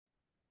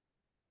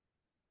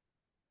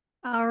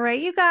All right,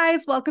 you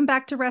guys, welcome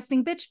back to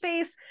Resting Bitch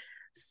Face.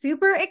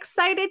 Super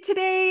excited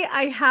today.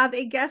 I have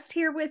a guest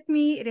here with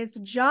me. It is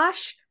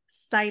Josh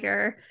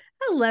Seiter.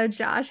 Hello,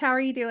 Josh. How are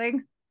you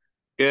doing?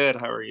 Good.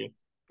 How are you?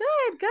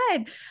 Good,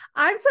 good.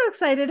 I'm so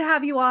excited to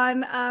have you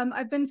on.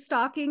 I've been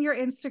stalking your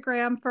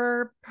Instagram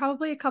for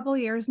probably a couple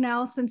years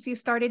now since you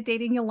started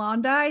dating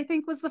Yolanda, I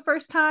think was the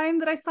first time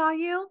that I saw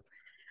you.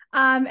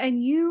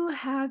 And you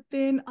have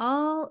been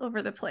all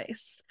over the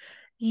place.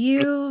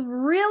 You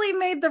really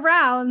made the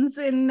rounds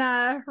in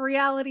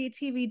reality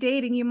TV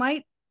dating. You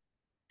might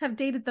have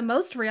dated the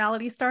most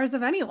reality stars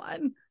of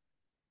anyone.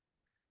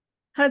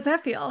 How does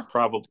that feel?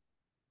 Probably.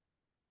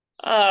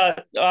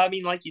 I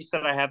mean, like you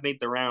said, I have made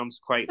the rounds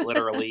quite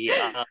literally.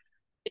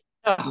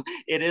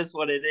 It is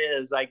what it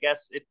is. I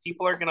guess if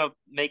people are gonna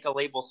make a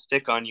label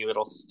stick on you,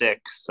 it'll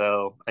stick.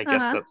 So I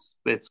guess Uh-huh. that's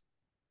it's.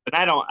 But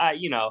I don't.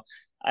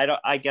 I don't.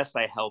 I guess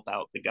I help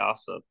out the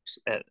gossips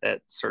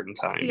at certain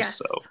times.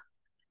 So Yes.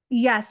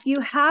 Yes, you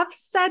have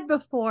said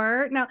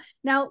before.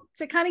 Now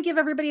to kind of give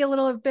everybody a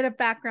little bit of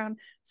background.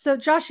 So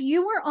Josh,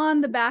 you were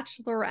on The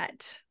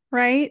Bachelorette,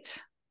 right?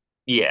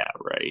 yeah,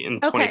 right. In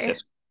Okay. 2015.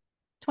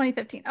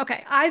 2015.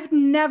 Okay. I've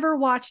never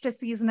watched a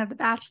season of The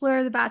Bachelor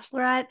or The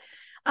Bachelorette.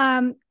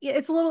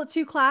 It's a little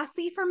too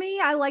classy for me.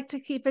 I like to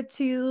keep it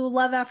to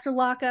Love After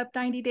Lockup,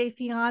 90 Day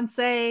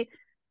Fiance,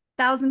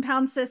 Thousand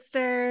Pound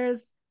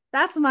Sisters.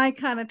 That's my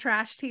kind of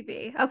trash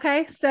TV.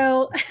 Okay.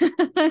 So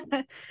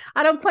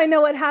I don't quite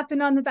know what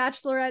happened on The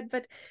Bachelorette,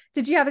 but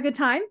did you have a good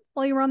time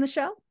while you were on the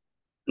show?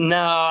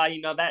 No,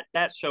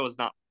 that show was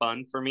not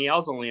fun for me. I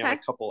was only on a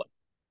Okay. couple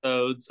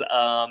episodes,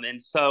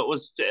 and so it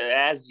was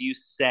as you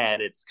said,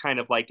 it's kind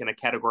of like in a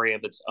category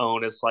of its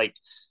own. It's like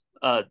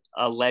a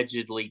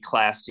allegedly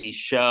classy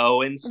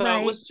show, and so it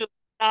Right. was just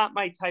not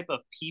my type of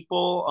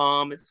people.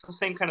 It's the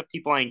same kind of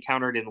people I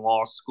encountered in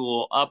law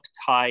school,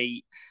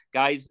 uptight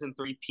guys in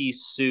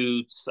three-piece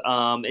suits.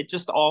 It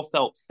just all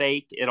felt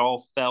fake. It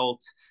all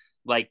felt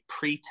like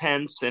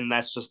pretense, and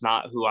that's just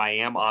not who I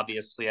am.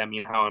 Obviously, I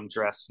mean how I'm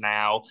dressed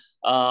now,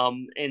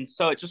 and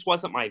so it just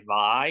wasn't my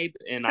vibe,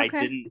 and I Okay.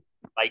 didn't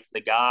like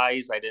the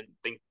guys. I didn't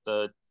think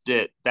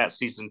that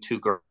season two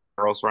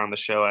girls were on the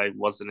show. I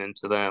wasn't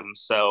into them,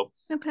 so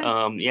Okay.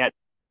 yeah,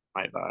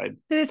 my vibe.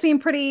 Did it seem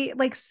pretty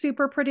like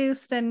super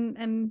produced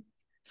and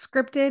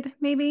scripted,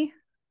 maybe?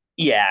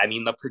 Yeah, I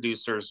mean the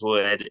producers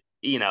would,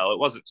 it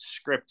wasn't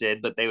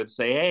scripted, but they would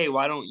say, "Hey,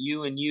 why don't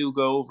you and you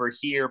go over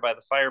here by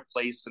the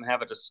fireplace and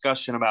have a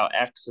discussion about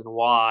X and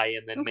Y,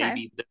 and then Okay.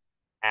 maybe this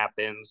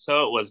happens."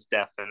 So it was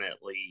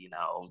definitely,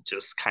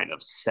 just kind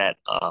of set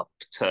up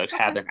to Okay.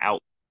 have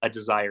a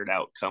desired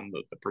outcome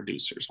that the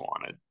producers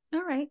wanted.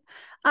 All right.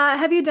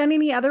 Have you done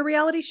any other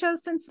reality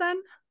shows since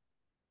then?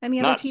 Any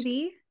other Not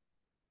TV?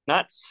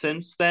 not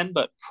since then,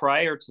 but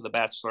prior to The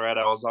Bachelorette,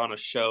 I was on a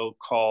show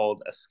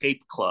called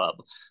Escape Club,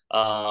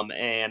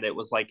 and it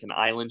was like an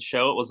island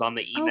show. It was on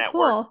the E Oh,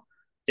 Network. cool.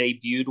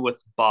 Debuted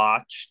with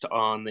Botched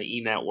on the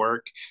E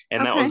Network,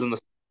 and that was Okay. in the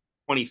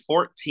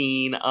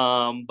 2014.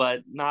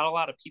 But not a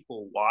lot of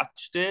people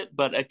watched it,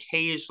 but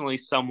occasionally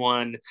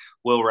someone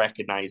will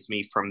recognize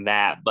me from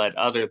that. But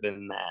other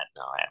than that,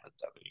 no, I haven't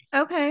done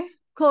any. Okay.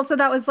 Cool. So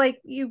that was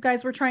like you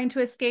guys were trying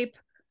to escape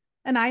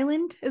an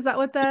island? Is that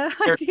what the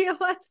idea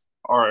was?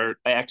 Or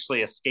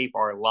actually escape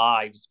our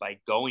lives by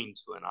going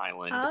to an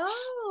island,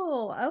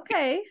 Oh,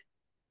 okay.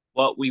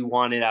 what we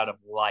wanted out of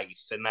life.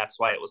 And that's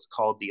why it was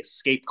called the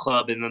Escape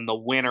Club. And then the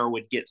winner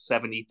would get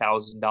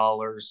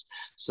 $70,000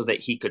 so that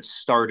he could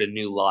start a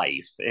new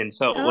life. And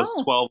so it was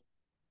Oh, 12.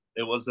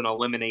 It was an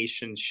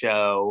elimination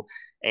show,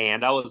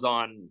 and I was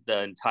on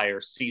the entire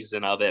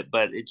season of it,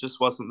 but it just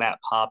wasn't that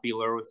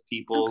popular with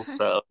people. okay.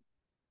 So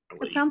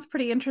That really, sounds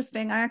pretty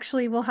interesting. I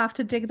actually will have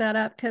to dig that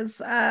up because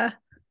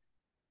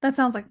that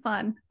sounds like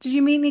fun. Did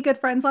you meet any good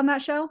friends on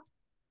that show?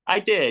 I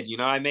did.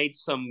 I made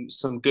some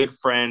good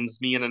friends.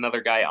 Me and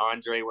another guy,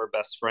 Andre, were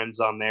best friends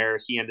on there.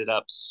 He ended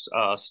up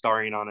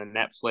starring on a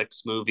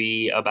Netflix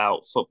movie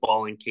about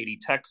football in Katy,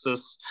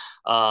 Texas.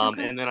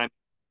 Okay. And then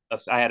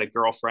I had a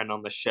girlfriend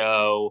on the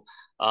show.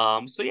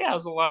 So yeah, it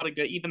was a lot of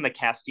good. Even the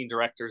casting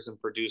directors and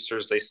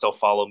producers, they still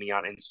follow me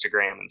on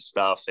Instagram and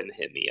stuff and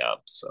hit me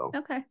up. So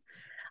Okay.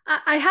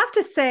 I have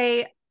to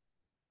say,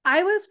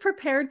 I was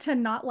prepared to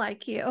not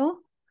like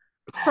you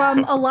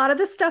from a lot of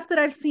the stuff that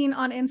I've seen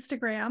on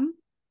Instagram.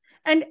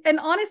 And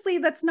honestly,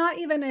 that's not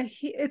even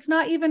it's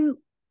not even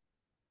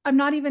I'm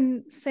not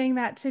even saying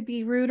that to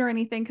be rude or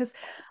anything because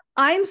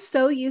I'm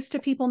so used to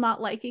people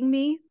not liking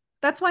me.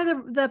 That's why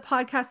the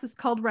podcast is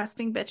called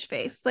Resting Bitch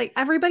Face. Like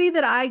everybody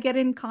that I get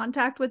in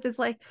contact with is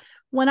like,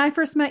 when I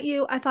first met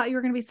you, I thought you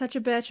were going to be such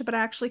a bitch, but I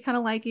actually kind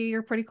of like you.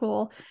 You're pretty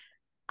cool.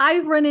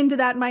 I've run into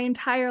that my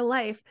entire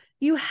life.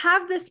 You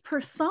have this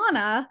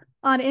persona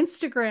on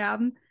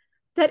Instagram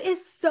that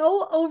is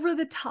so over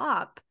the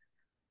top.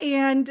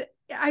 And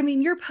I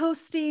mean, you're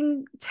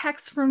posting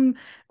texts from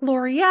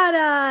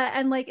Glorietta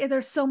and like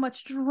there's so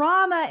much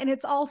drama and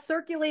it's all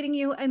circulating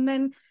you. And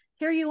then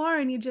here you are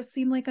and you just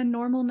seem like a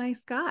normal,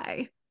 nice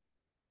guy.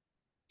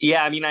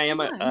 yeah, I mean, I am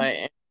Come a, on. I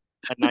am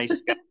a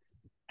nice guy.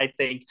 I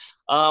think.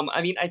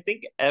 I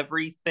think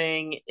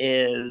everything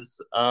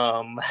is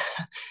how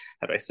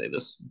do I say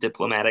this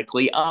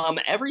diplomatically?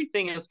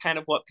 Everything is kind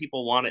of what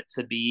people want it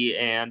to be,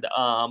 and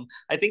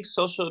I think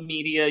social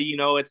media,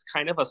 it's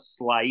kind of a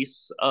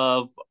slice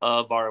of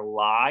our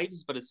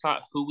lives, but it's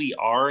not who we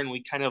are, and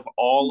we kind of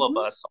all of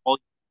Mm-hmm. us, all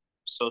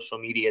social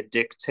media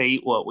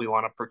dictate what we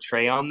want to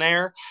portray on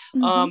there.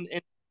 Mm-hmm.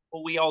 And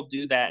we all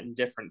do that in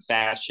different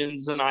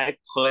fashions, and I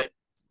put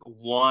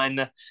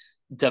one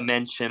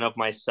dimension of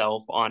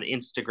myself on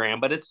Instagram,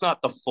 but it's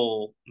not the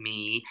full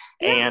me.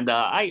 Yeah. And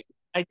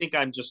I think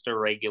I'm just a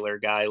regular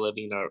guy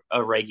living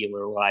a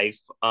regular life.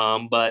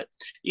 But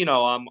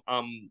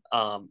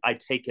I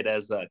take it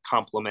as a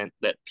compliment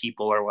that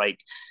people are like,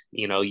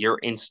 your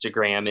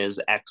Instagram is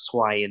X,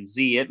 Y, and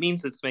Z. It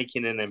means it's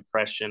making an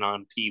impression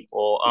on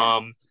people.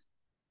 Yes.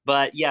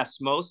 But yes,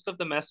 most of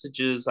the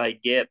messages I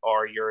get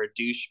are "you're a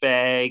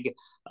douchebag,"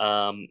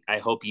 "I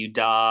hope you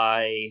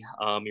die,"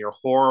 "you're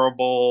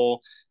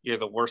horrible," "you're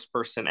the worst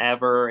person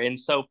ever." And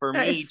so for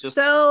That is me, just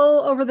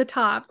so over the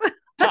top.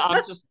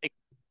 I'm just like,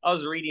 I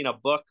was reading a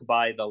book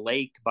by the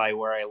lake by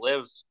where I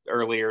live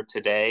earlier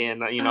today,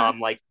 and uh,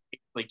 I'm like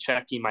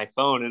checking my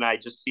phone, and I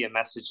just see a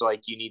message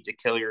like, "You need to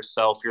kill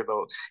yourself. You're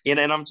the," and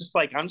I'm just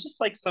like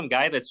some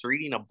guy that's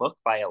reading a book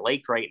by a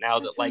lake right now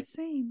that that's like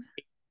insane.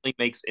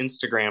 makes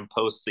Instagram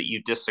posts that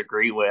you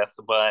disagree with,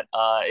 but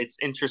it's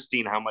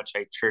interesting how much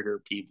I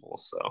trigger people.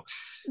 So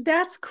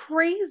That's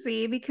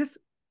crazy because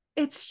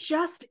it's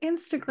just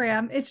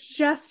Instagram. It's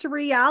just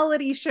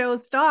reality show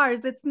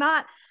stars. It's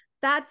not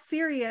that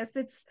serious.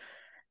 It's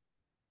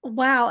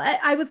wow.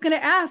 I was going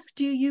to ask,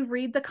 do you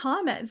read the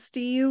comments?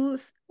 Do you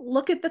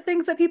look at the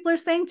things that people are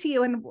saying to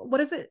you? And what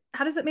is it?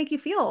 How does it make you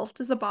feel?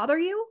 Does it bother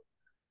you?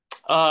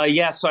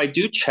 yeah, so I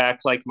do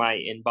check like my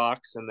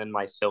inbox and then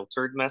my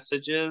filtered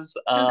messages.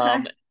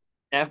 Okay.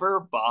 Never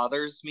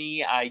bothers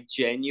me. I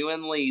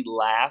genuinely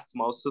laugh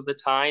most of the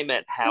time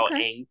at how Okay.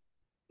 angry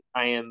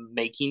I am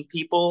making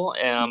people.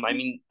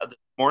 Mm-hmm. This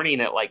morning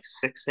at like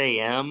 6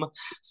 a.m.,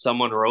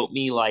 someone wrote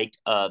me like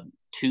a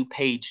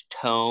two-page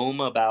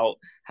tome about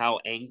how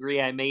angry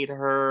I made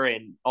her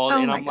and all, Oh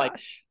and my I'm like,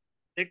 gosh.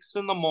 6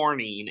 in the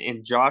morning,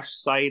 and Josh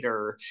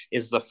Seiter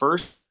is the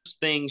first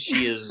thing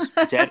she is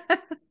dead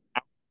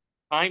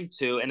time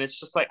to. And it's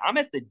just like, I'm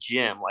at the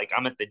gym. Like,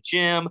 I'm at the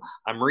gym,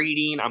 I'm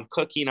reading, I'm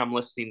cooking, I'm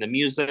listening to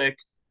music.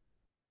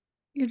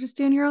 You're just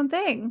doing your own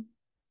thing.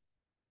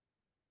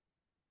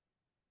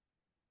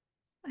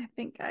 I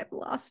think I've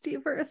lost you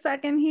for a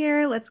second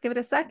here. Let's give it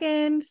a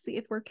second, see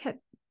if we're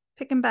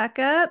picking back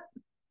up.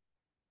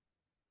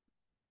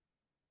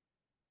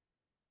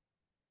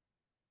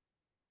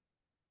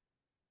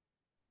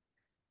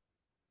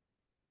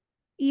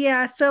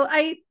 Yeah, so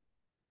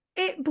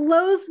it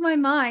blows my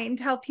mind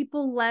how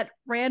people let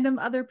random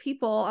other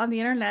people on the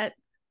internet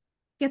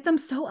get them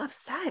so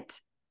upset.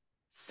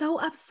 So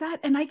upset.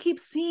 And I keep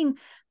seeing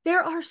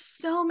there are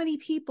so many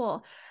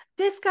people.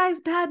 This guy's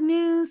bad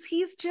news.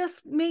 He's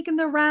just making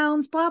the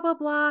rounds, blah, blah,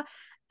 blah.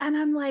 And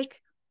I'm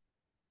like,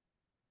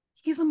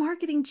 he's a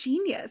marketing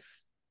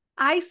genius.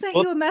 I sent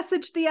Well, you a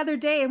message the other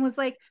day and was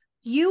like,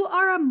 you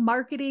are a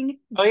marketing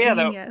oh yeah,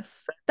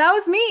 genius. That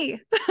was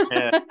me.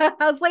 uh,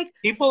 I was like,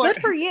 people are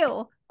good for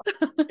you.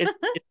 it's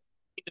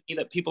to me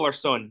that people are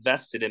so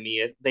invested in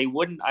me.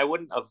 I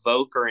wouldn't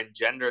evoke or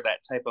engender that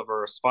type of a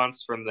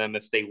response from them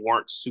if they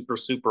weren't super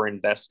super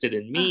invested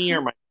in me or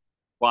Uh-huh. my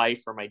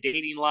life or my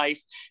dating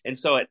life. And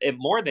so it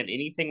more than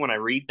anything, when I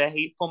read the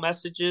hateful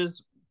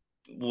messages,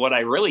 what I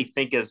really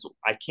think is,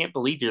 I can't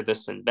believe you're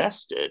this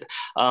invested,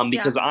 Yeah.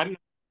 because I'm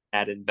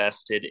that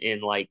invested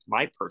in like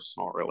my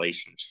personal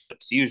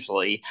relationships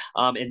usually,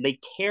 and they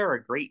care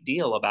a great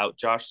deal about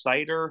Josh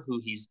Seiter,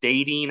 who he's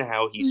dating,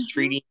 how he's Mm-hmm.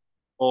 treating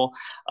people.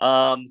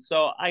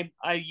 So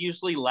I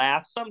usually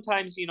laugh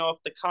sometimes, if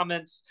the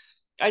comments,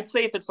 I'd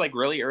say if it's like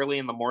really early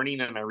in the morning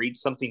and I read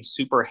something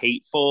super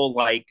hateful,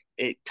 like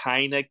it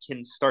kind of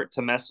can start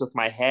to mess with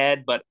my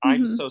head, but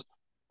I'm Mm-hmm. so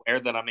aware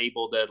that I'm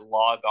able to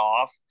log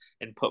off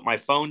and put my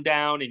phone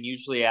down. And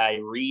usually I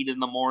read in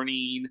the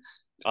morning,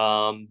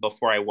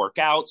 before I work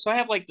out. So I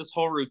have like this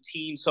whole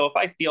routine. So if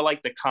I feel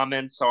like the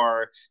comments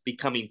are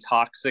becoming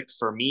toxic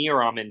for me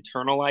or I'm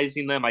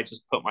internalizing them, I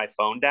just put my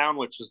phone down,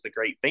 which is the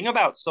great thing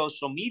about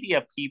social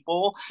media,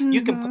 people.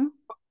 You can put Mm-hmm.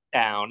 it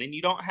down and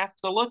you don't have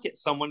to look at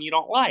someone you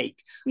don't like.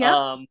 Yep.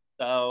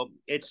 So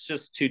it's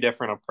just two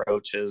different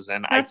approaches.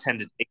 And I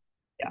tend That's to take,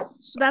 yeah.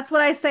 So. that's what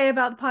I say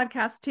about the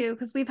podcast too,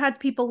 because we've had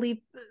people leave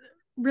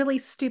really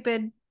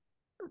stupid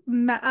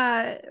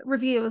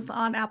reviews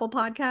on Apple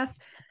Podcasts.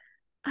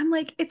 I'm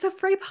like, it's a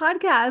free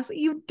podcast.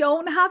 You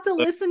don't have to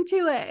listen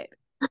to it.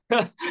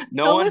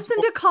 No Go one's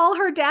listen to Call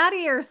Her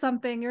Daddy or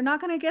something. You're not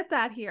going to get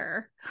that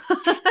here.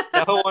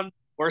 no one's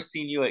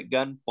forcing you at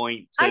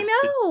gunpoint I to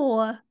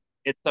know.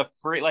 it's a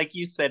free, like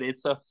you said,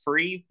 it's a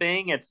free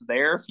thing. It's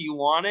there if you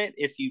want it.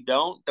 If you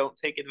don't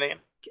take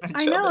advantage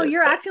I of know. it.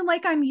 You're But acting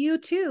like I'm you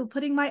too,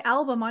 putting my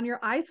album on your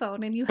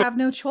iPhone and you have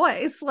no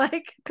choice.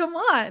 Like, come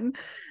on.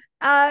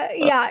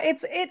 Yeah,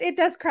 it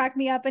does crack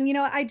me up. And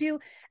I do,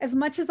 as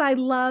much as I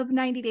love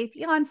 90 Day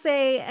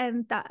Fiance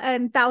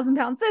and Thousand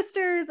Pound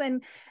Sisters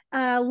and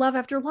Love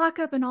After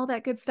Lockup and all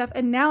that good stuff.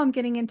 And now I'm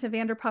getting into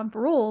Vanderpump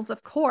Rules,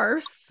 of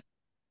course.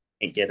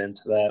 I get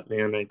into that,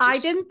 man. I I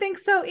just didn't think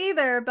so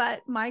either,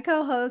 but my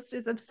co-host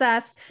is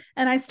obsessed,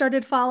 and I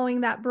started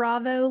following that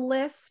Bravo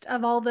list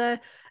of all the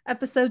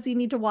episodes you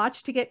need to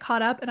watch to get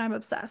caught up, and I'm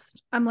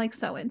obsessed. I'm like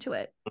so into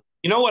it.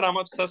 you know what I'm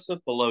obsessed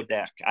with? Below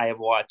Deck. I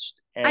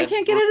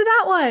can't get into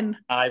that one.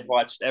 I've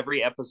watched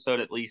every episode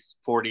at least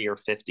 40 or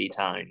 50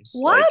 times.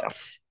 Like What?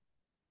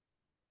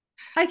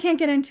 I can't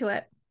get into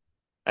it.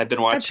 I've been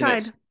I've watching it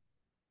tried. since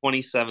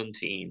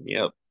 2017.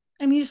 Yep.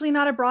 I'm usually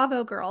not a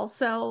Bravo girl,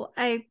 so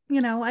I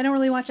don't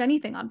really watch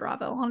anything on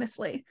Bravo,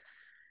 honestly.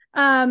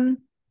 Um,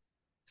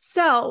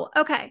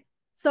 okay.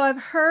 So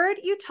I've heard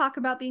you talk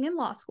about being in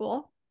law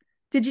school.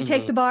 Did you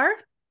take Mm-hmm. the bar?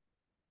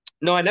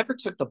 No, I never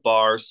took the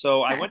bar.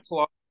 So I Okay. went to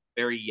law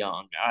very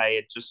young. I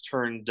had just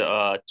turned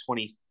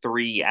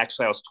 23.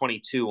 Actually, I was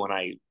 22 when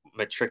I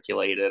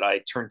matriculated. I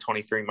turned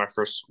 23 my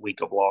first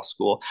week of law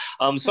school.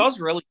 So I Okay. was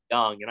really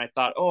young and I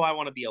thought, oh, I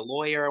want to be a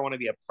lawyer. I want to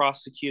be a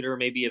prosecutor,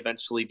 maybe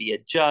eventually be a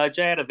judge.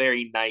 I had a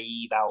very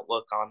naive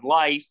outlook on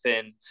life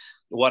and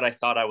what I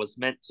thought I was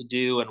meant to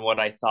do and what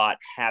I thought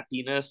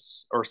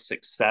happiness or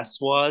success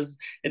was.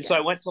 And so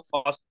I went to Yes.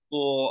 law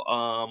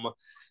school.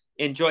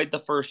 Enjoyed the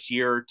first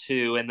year or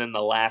two, and then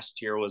the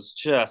last year was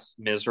just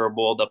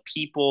miserable. The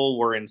people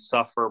were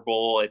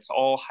insufferable. It's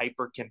all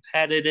hyper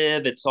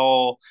competitive. It's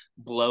all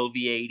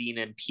bloviating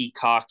and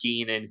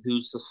peacocking, and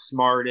who's the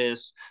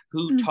smartest,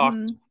 who talked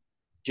Mm-hmm.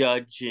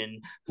 judge,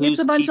 and It's a who's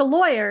bunch teaching. of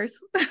lawyers.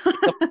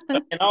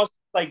 And I was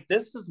like,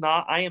 this is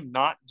not. I am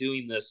not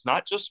doing this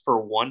not just for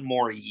one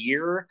more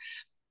year.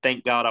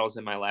 Thank God I was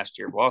in my last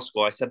year of law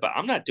school. I said, but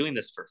I'm not doing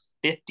this for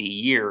 50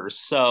 years.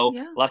 So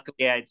Yeah.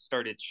 luckily I'd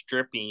started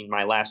stripping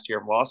my last year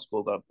of law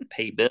school to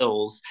pay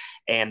bills.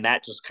 And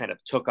that just kind of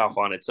took off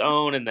on its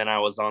own. And then I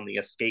was on the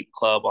Escape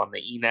Club on the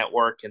E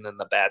Network and then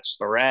the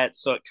Bachelorette.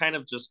 So it kind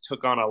of just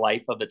took on a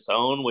life of its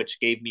own, which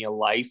gave me a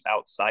life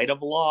outside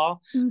of law.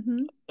 Mm-hmm.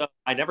 So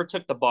I never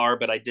took the bar,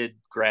 but I did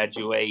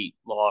graduate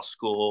law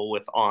school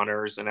with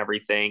honors and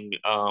everything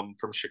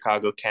from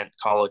Chicago Kent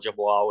College of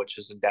Law, which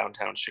is in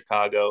downtown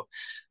Chicago.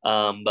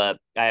 But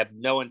I have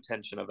no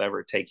intention of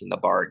ever taking the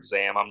bar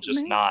exam. I'm just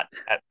Nice. not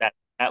at that.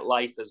 That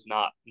life is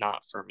not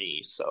for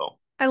me. So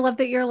I love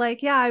that you're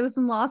like, yeah, I was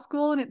in law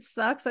school and it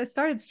sucks. I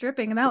started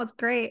stripping and that was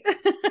great.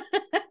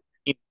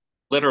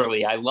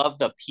 literally, I love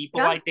the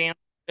people Yeah. I dance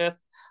with.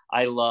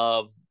 I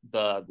love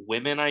the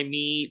women I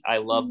meet. I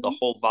love the Mm-hmm.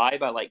 whole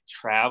vibe. I like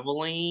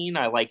traveling.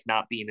 I like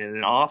not being in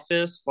an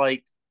office.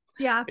 Like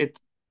Yeah. it's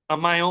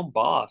I'm my own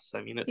boss.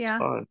 I mean, it's Yeah.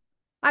 fun.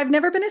 I've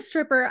never been a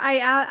stripper.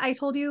 I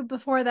told you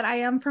before that I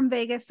am from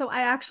Vegas, so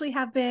I actually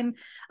have been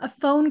a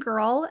phone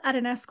girl at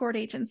an escort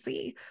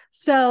agency.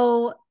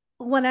 So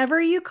whenever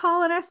you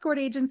call an escort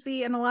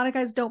agency, and a lot of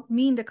guys don't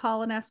mean to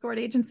call an escort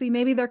agency,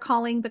 maybe they're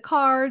calling the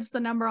cards, the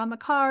number on the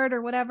card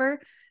or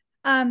whatever.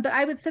 But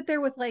I would sit there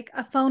with like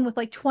a phone with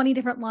like 20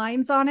 different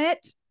lines on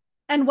it.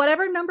 And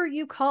whatever number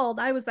you called,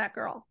 I was that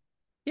girl.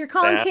 You're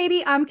calling That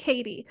Katie, I'm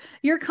Katie.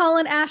 You're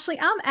calling Ashley,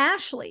 I'm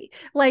Ashley.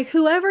 Like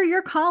whoever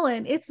you're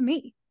calling, it's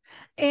me.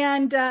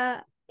 And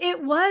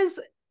it was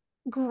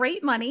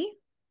great money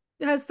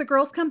because the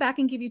girls come back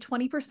and give you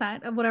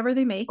 20% of whatever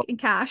they make in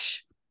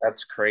cash.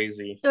 that's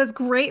crazy. It was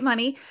great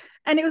money.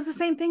 And it was the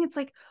same thing. It's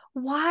like,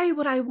 why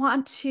would I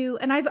want to?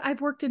 And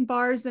I've worked in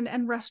bars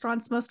and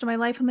restaurants most of my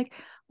life. I'm like,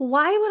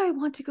 why would I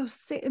want to go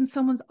sit in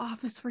someone's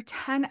office for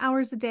 10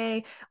 hours a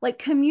day, like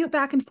commute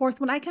back and forth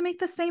when I can make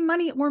the same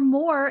money or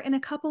more in a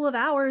couple of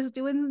hours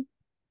doing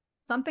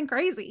something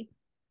crazy?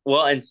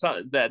 Well, and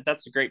so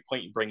that's a great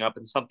point you bring up.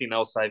 And something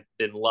else I've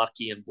been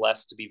lucky and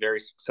blessed to be very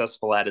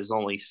successful at is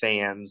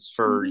OnlyFans.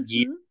 For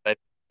years, Mm-hmm. I've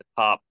been the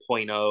top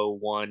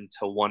 0.01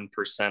 to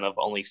 1% of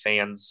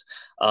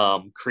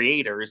OnlyFans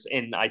creators.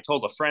 And I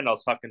told a friend I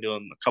was talking to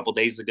him a couple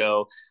days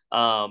ago,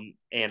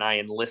 and I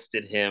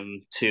enlisted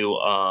him to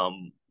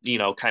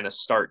kind of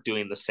start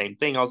doing the same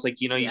thing. I was like,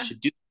 you Yeah.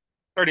 should do.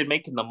 Started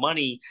making the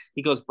money.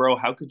 He goes, bro,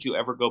 how could you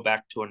ever go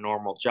back to a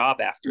normal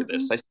job after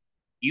this? Mm-mm. I said,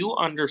 you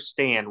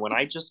understand when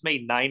I just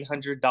made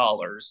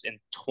 $900 in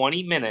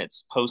 20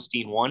 minutes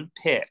posting one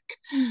pic,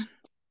 Mm.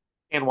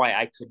 and why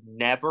I could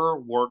never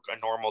work a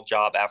normal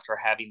job after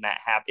having that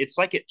happen. It's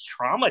like it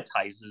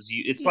traumatizes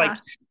you. It's like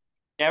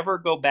Yeah. never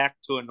go back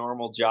to a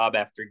normal job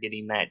after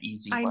getting that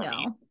easy I money.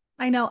 know.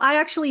 I know. I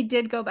actually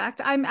did go back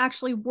to, I'm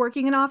actually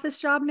working an office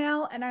job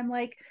now. And I'm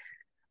like,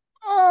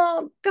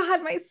 oh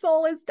God, my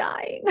soul is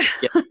dying.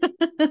 Yeah,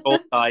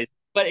 both sides.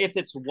 But if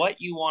it's what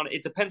you want,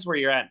 it depends where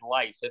you're at in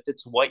life. If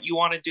it's what you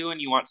want to do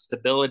and you want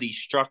stability,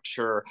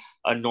 structure,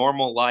 a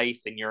normal life,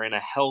 and you're in a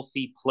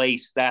healthy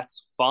place,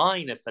 that's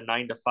fine if a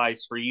 9 to 5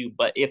 is for you.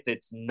 But if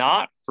it's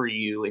not for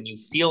you and you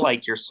feel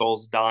like your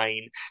soul's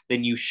dying,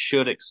 then you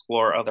should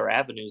explore other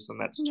avenues, and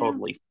that's Yeah.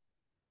 totally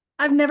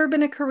I've never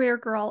been a career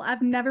girl.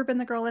 I've never been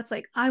the girl that's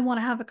like, I want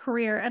to have a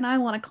career and I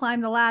want to climb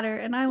the ladder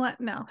and I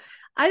want, no,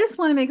 I just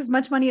want to make as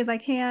much money as I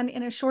can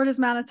in as short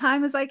amount of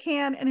time as I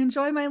can and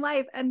enjoy my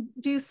life and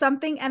do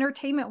something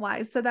entertainment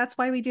wise. So that's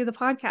why we do the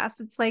podcast.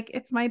 It's like,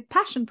 it's my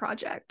passion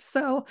project.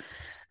 So,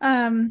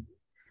 um,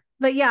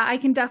 but yeah, I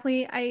can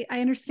definitely, I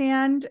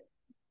understand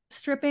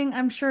stripping.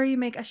 I'm sure you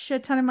make a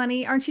shit ton of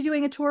money. Aren't you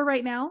doing a tour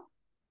right now?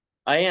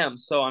 I am.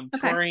 So I'm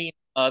Okay. touring.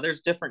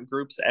 There's different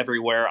groups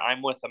everywhere.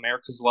 I'm with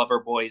America's Lover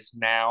Boys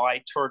now.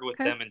 I toured with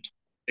Okay. them in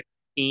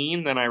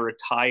 2016. Then I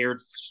retired,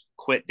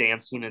 quit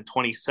dancing in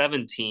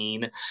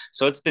 2017.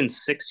 So it's been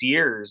 6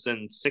 years.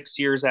 And 6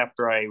 years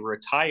after I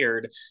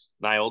retired,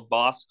 my old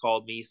boss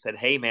called me, said,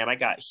 "Hey, man, I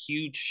got a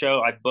huge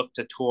show. I booked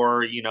a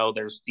tour.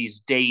 There's these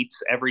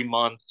dates every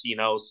month,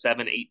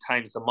 7, 8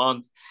 times a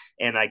month,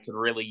 and I could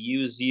really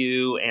use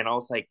you." And I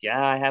was like,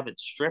 "Yeah, I haven't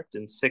stripped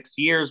in 6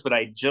 years, but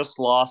I just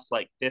lost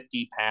like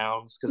 50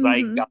 pounds because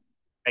Mm-hmm.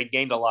 I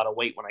gained a lot of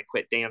weight when I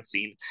quit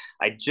dancing.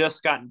 I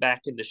just gotten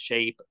back into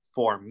shape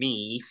for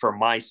me, for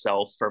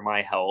myself, for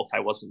my health. I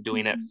wasn't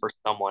doing it Mm-hmm. for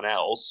someone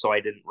else, so I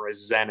didn't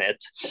resent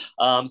it.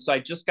 So I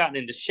just gotten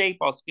into shape.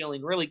 I was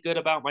feeling really good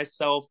about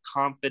myself,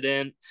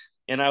 confident.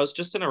 And I was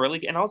just in a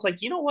really, and I was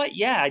like, you know what?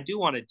 Yeah, I do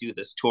want to do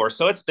this tour.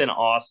 So it's been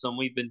awesome.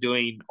 We've been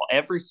doing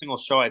every single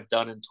show I've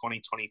done in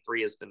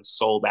 2023 has been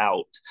sold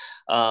out.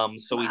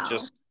 So we Wow.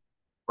 just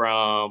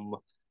from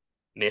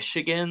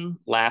Michigan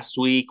last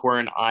week. We're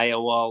in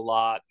Iowa a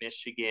lot,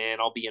 Michigan.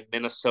 I'll be in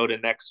Minnesota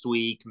next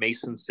week,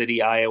 Mason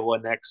City, Iowa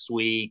next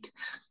week.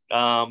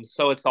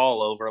 So it's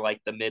all over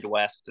like the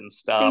Midwest and They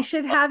stuff.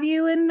 should have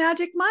you in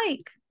Magic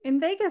Mike in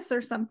Vegas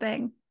or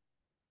something.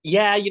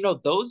 Yeah,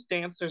 those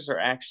dancers are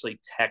actually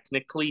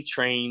technically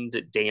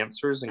trained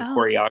dancers and Oh,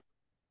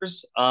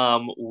 choreographers.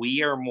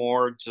 We are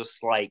more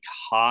just like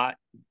hot,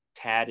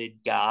 tatted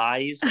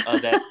guys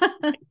that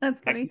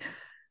that's funny.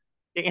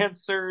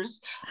 dancers.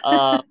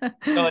 Um,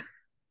 so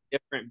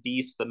different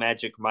beast, the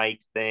Magic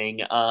Mike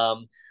thing.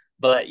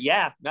 But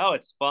yeah, no,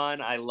 it's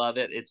fun. I love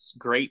it. It's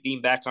great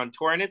being back on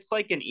tour, and it's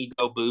like an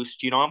ego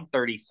boost. I'm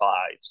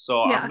 35,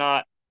 so I'm Yeah.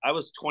 not. I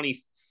was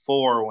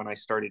 24 when I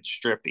started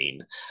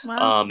stripping,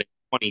 Wow. in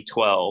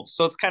 2012.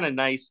 So it's kind of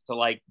nice to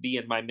like be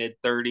in my mid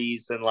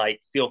 30s and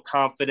like feel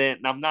confident.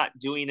 And I'm not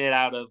doing it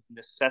out of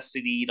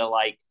necessity to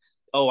like,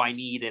 oh, I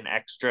need an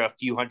extra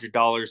few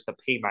 $100s to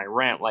pay my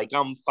rent. Like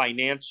I'm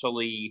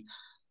financially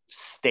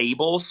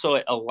stable, so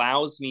it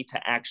allows me to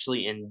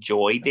actually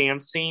enjoy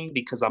dancing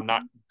because I'm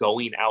not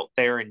going out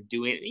there and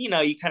doing, you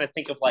kind of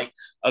think of like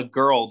a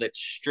girl that's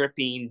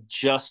stripping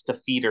just to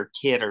feed her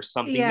kid or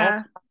something.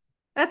 Yeah.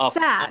 That's A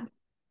fun, sad.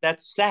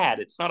 that's sad.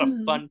 It's not a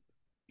Mhm. fun.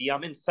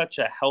 I'm in such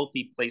a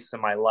healthy place in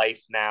my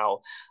life now,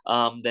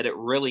 that it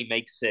really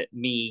makes it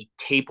me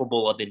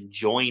capable of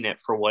enjoying it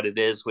for what it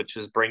is, which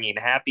is bringing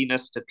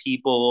happiness to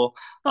people,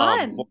 It's for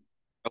fun.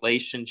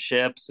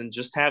 relationships and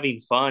just having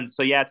fun.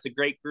 So yeah, it's a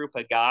great group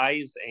of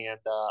guys, and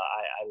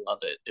I love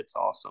it. It's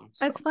awesome.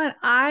 So It's fun.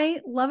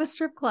 I love a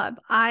strip club.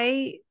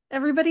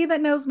 Everybody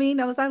that knows me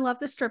knows I love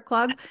the strip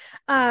club.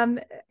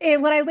 And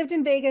when I lived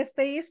in Vegas,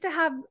 they used to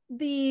have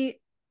the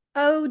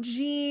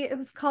OG, it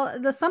was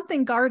called the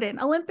something garden,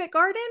 Olympic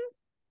Garden,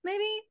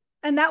 maybe.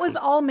 And that was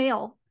all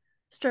male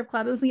strip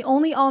club. It was the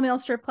only all male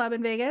strip club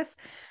in Vegas.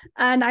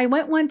 And I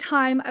went one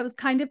time, I was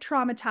kind of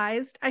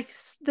traumatized.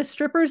 The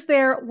strippers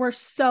there were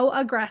so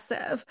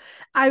aggressive.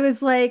 I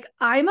was like,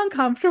 I'm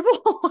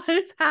uncomfortable. What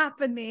is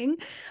happening?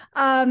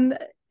 Um,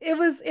 it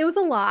was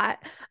a lot.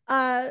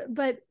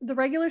 But the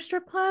regular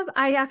strip club,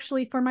 I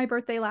actually for my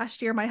birthday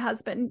last year, my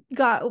husband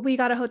we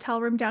got a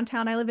hotel room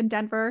downtown. I live in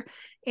Denver,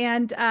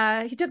 and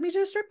he took me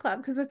to a strip club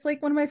because it's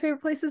like one of my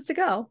favorite places to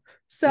go.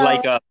 So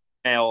like a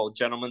male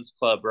gentleman's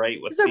club, right,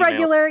 with it's a female.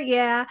 regular,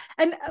 yeah.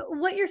 And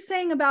what you're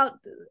saying about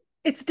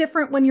it's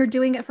different when you're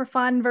doing it for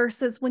fun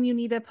versus when you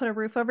need to put a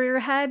roof over your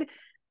head.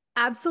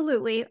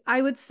 Absolutely.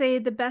 I would say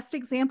the best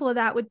example of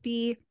that would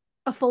be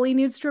a fully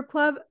nude strip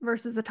club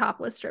versus a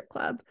topless strip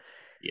club.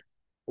 Yeah,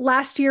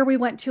 Last year we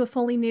went to a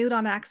fully nude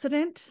on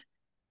accident,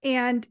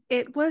 and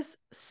it was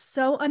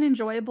so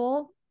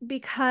unenjoyable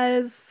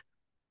because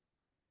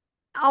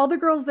all the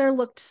girls there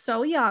looked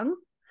so young,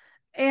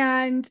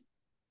 and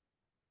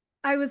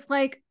I was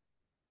like,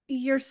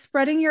 you're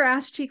spreading your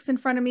ass cheeks in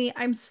front of me.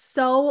 I'm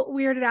so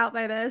weirded out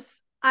by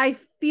this. I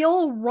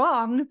feel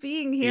wrong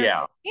being here,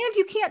 yeah, and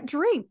you can't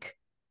drink.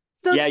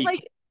 So yeah. it's You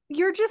like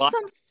you're just can't,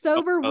 some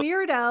sober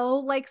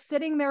weirdo like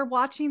sitting there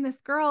watching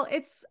this girl.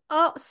 It's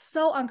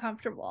so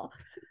uncomfortable.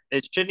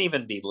 it shouldn't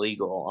even be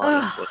legal,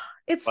 Ugh, honestly.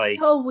 it's Like,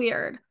 so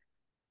weird.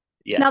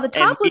 yeah, Now, the and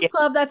topless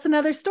club, that's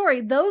another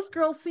story. Those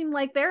girls seem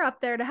like they're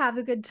up there to have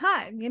a good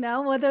time,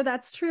 whether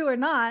that's true or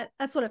not.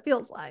 That's what it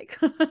feels like.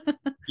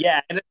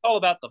 yeah, and it's all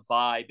about the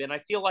vibe. And I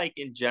feel like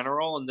in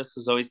general, and this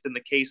has always been the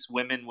case,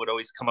 women would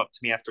always come up to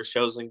me after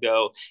shows and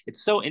go,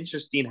 "It's so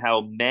interesting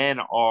how men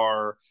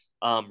are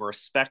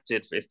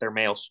respected if they're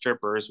male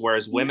strippers,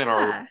 whereas women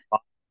are." Yeah.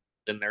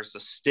 And there's a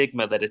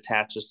stigma that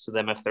attaches to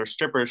them if they're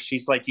strippers.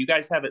 She's like, you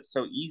guys have it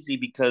so easy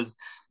because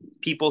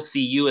people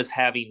see you as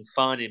having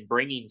fun and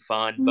bringing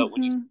fun, but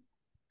when you Mm-hmm.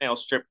 female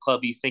strip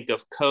club, you think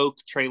of coke,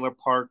 trailer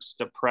parks,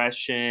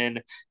 depression,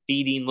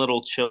 feeding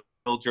little children,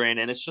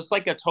 and it's just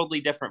like a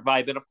totally different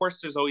vibe. And of course,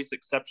 there's always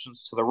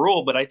exceptions to the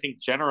rule, but I think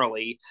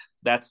generally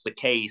that's the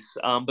case.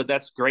 But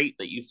that's great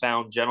that you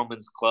found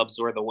gentlemen's clubs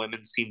where the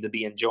women seem to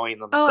be enjoying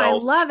Oh, I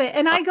themselves. love it.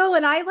 And I go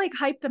and I like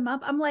hype them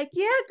up. I'm like,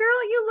 yeah,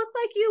 girl, you look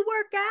like you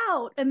work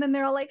out. And then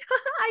they're all like,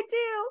 I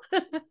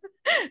do.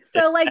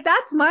 So like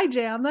that's my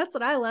jam. That's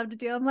what I love to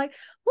do. I'm like,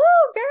 woo,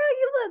 girl,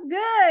 you look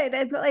good.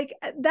 And like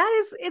that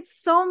is it's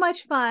so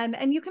much fun.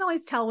 And you can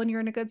always tell when you're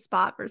in a good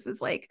spot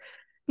versus like,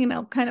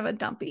 kind of a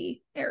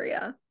dumpy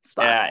area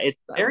spot. Yeah, it's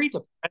So very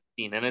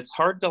depressing, and it's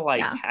hard to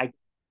like. yeah. I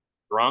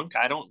drunk.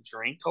 I don't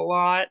drink a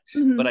lot, but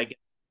Mm-hmm. I get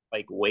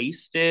like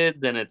wasted,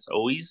 then it's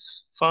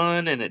always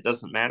fun, and it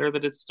doesn't matter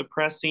that it's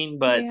depressing.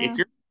 But if Yeah.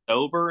 you're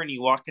sober and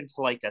you walk into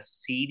like a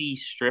seedy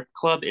strip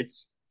club,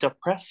 it's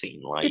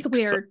depressing. It's Like, so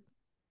weird.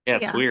 yeah,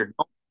 it's Yeah. weird.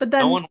 But No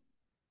then one wants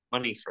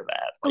money for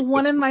that. Like,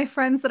 one that's of my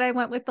friends that I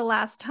went with the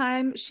last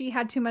time, she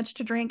had too much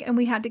to drink and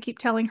we had to keep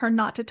telling her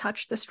not to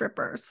touch the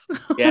strippers.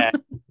 yeah,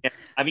 yeah.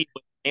 I mean,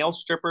 with male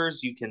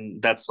strippers, you can.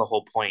 That's the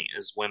whole point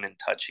is women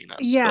touching us.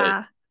 But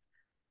Yeah.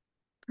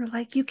 We're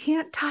like, you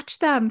can't touch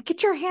them.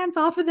 Get your hands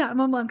off of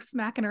them. I'm like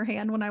smacking her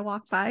hand when I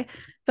walk by.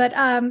 But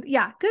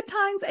yeah, good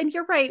times. And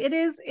you're right. It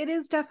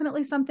is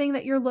definitely something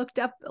that you're looked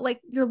up, like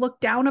you're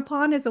looked down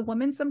upon as a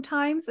woman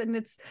sometimes. And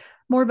it's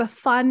more of a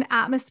fun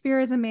atmosphere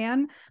as a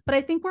man. But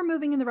I think we're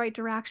moving in the right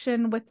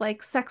direction with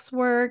like sex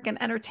work and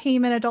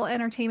entertainment, adult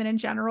entertainment in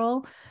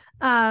general.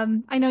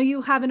 I know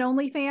you have an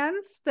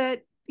OnlyFans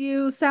that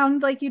you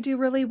sound like you do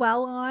really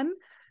well on.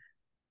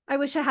 I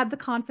wish I had the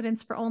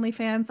confidence for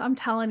OnlyFans. I'm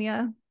telling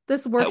you,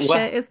 this work well,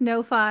 shit is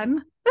no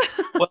fun.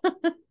 well,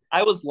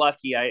 I was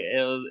lucky.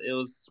 It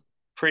was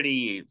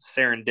pretty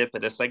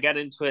serendipitous. I got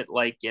into it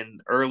like in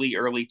early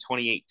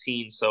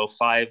 2018, so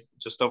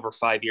just over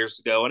 5 years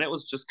ago, and it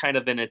was just kind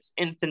of in its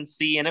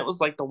infancy, and it was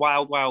like the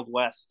wild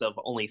west of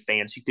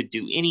OnlyFans. You could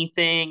do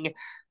anything,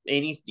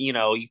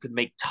 you could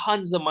make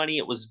tons of money.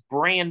 It was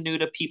brand new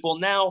to people.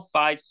 Now,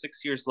 5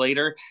 6 years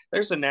later,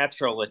 there's a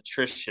natural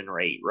attrition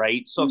rate,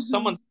 right? So if Mm-hmm.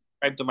 someone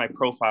subscribed to my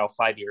profile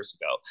 5 years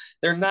ago,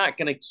 they're not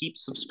going to keep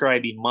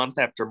subscribing month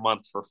after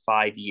month for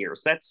 5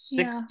 years. That's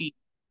Yeah. 60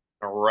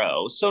 in a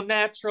row. So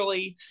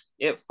naturally,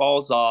 it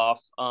falls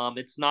off.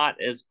 It's not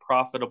as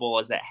profitable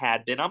as it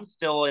had been. I'm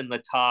still in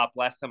the top.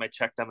 Last time I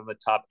checked, I'm in the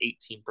top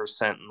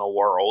 18% in the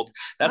world.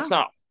 That's Wow.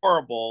 not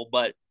horrible,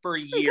 but for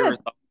It's pretty years,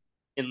 good.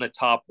 in the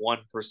top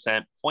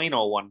 1%,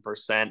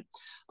 0.01%.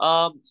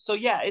 So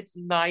yeah, it's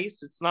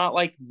nice. It's not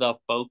like the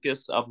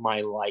focus of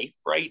my life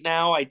right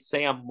now. I'd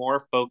say I'm more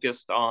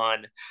focused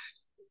on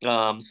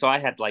so I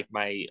had like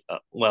my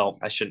well,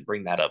 I shouldn't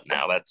bring that up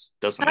now. That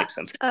doesn't make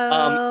sense.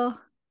 Oh.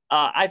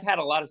 I've had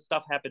a lot of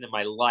stuff happen in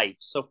my life.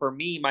 So for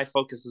me, my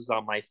focus is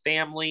on my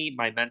family,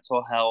 my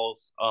mental health,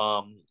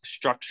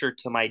 structure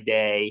to my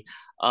day.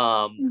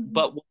 Mm-hmm.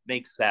 But what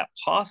makes that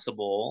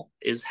possible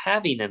is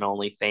having an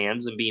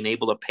OnlyFans and being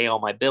able to pay all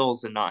my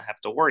bills and not have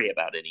to worry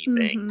about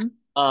anything.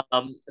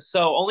 Mm-hmm.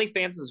 So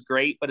OnlyFans is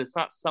great, but it's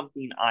not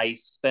something I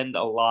spend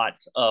a lot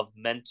of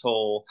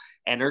mental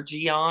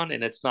energy on,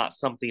 and it's not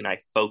something I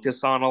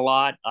focus on a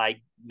lot.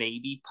 I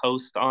maybe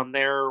post on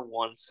there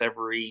once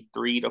every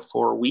 3 to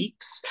 4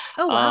 weeks.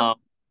 Oh wow.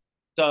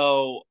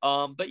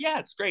 Um, but yeah,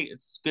 it's great.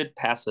 It's good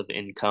passive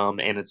income,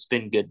 and it's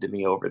been good to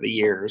me over the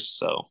years.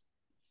 So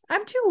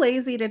I'm too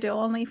lazy to do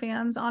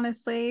OnlyFans,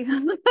 honestly.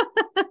 It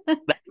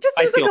just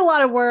I seems see. like a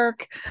lot of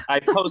work. I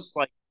post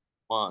like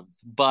a month,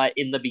 but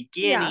in the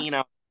Yeah. beginning, I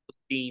was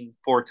posting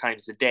 4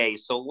 times a day.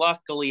 So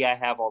luckily, I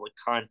have all the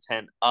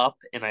content up,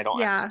 and I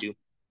don't have to Yeah. do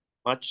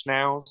much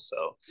now.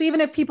 So So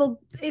even if people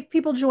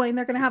join,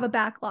 they're going to have a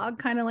backlog,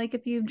 kind of like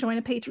if you join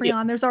a yeah,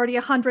 Patreon, there's already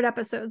 100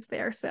 episodes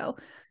there. So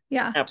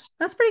yeah, absolutely.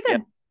 that's pretty Yeah,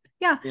 good.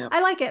 Yeah, yeah. I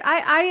like it.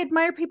 I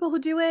admire people who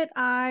do it.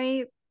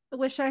 I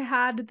wish I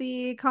had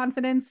the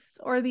confidence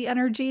or the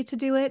energy to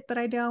do it, but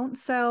I don't.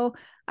 So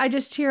I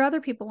just cheer other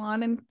people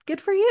on, and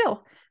good for you.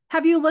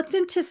 Have you looked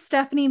into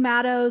Stephanie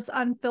Maddow's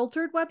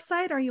Unfiltered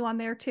website? Are you on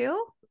there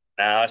too?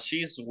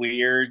 She's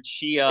weird.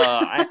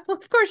 I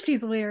Of course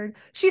she's weird.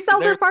 She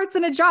sells her there's farts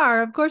in a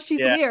jar. Of course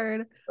she's yeah,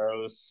 weird.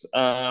 gross.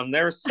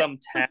 There was some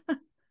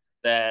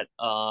that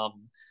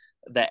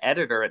the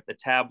editor at the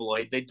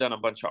tabloid, they'd done a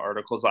bunch of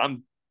articles.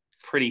 I'm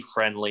pretty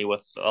friendly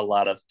with a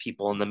lot of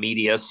people in the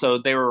media, so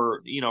they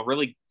were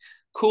really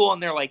cool,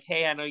 and they're like,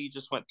 hey, I know you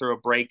just went through a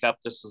breakup.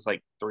 This was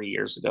like 3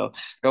 years ago.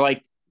 They're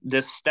like,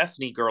 this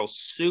Stephanie girl's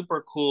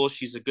super cool.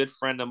 She's a good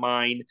friend of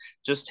mine.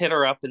 Just hit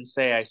her up and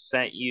say I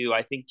sent you.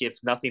 I think if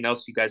nothing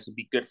else, you guys would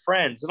be good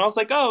friends. And I was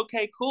like, oh,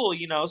 okay, cool.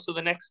 So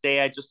the next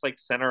day I just like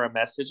sent her a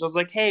message. I was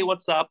like, hey,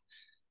 what's up?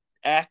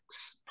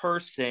 X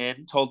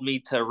person told me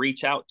to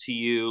reach out to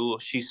you.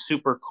 She's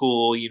super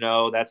cool.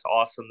 That's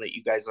awesome that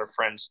you guys are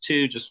friends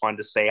too. Just wanted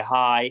to say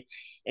hi.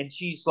 And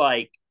she's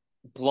like,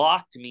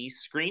 blocked me,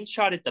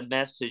 screenshotted the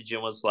message,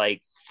 and was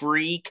like,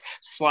 freak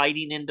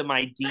sliding into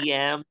my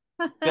DM,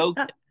 go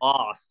get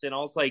lost. And I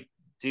was like,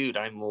 dude,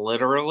 I'm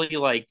literally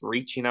like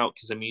reaching out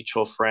because a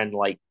mutual friend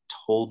like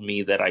told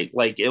me that I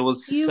like it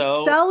was You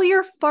so sell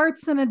your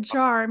farts in a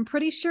jar. I'm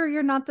pretty sure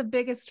you're not the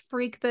biggest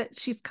freak that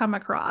she's come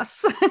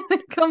across.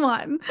 Come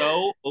on.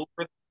 so over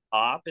the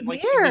top, and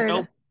like she's a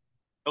Weird.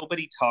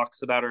 nobody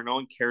talks about her, no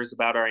one cares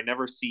about her. I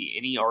never see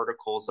any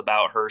articles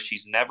about her.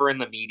 She's never in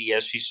the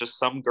media. She's just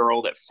some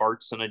girl that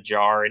farts in a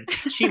jar, and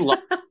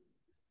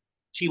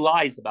she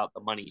lies about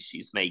the money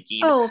she's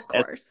making. Oh, of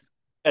as course.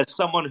 as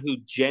someone who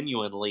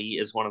genuinely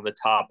is one of the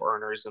top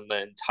earners in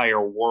the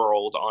entire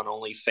world on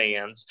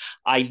OnlyFans,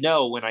 I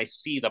know when I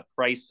see the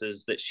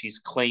prices that she's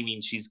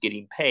claiming she's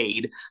getting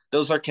paid,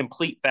 those are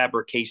complete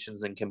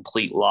fabrications and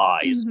complete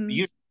lies. Mm-hmm.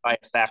 Usually by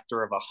a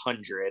factor of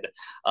 100.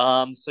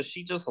 So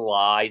she just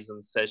lies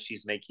and says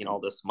she's making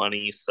all this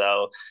money.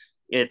 So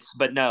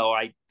but no,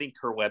 I think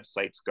her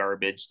website's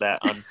garbage. That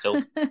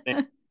unfiltered,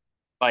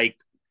 like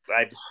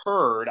I've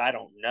heard, I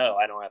don't know,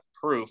 I don't have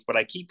proof, but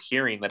I keep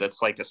hearing that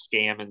it's like a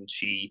scam and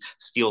she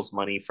steals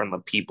money from the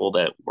people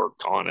that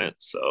work on it.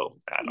 So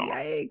I don't know.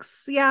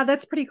 Yikes. Yeah,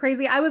 that's pretty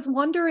crazy. I was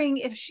wondering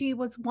if she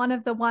was one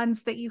of the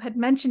ones that you had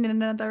mentioned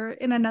in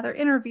another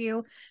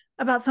interview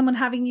about someone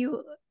having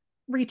you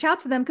reach out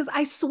to them, because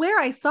I swear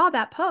I saw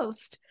that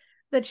post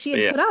that she But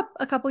had yeah, put up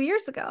a couple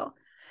years ago.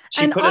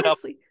 she And put it up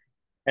honestly,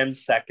 10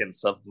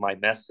 seconds of my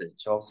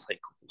message. I was like,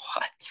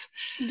 what?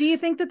 do you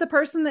think that the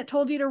person that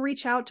told you to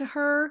reach out to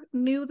her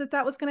knew that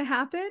that was going to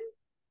happen?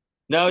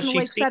 No, Kind of she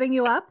like seen setting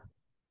you up?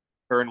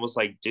 her and was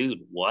like, dude,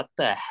 what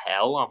the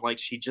hell? I'm like,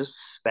 she just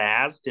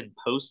spazzed and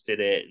posted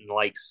it and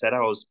like said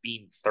I was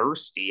being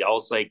thirsty. I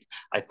was like,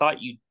 I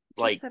thought you Just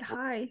like said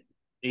hi.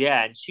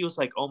 yeah, and she was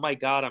like, "Oh my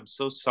God, I'm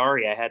so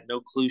sorry. I had no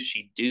clue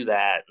she'd do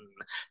that." And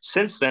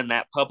since then,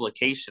 that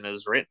publication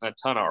has written a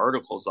ton of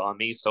articles on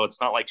me, so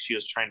it's not like she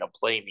was trying to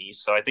play me.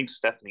 So I think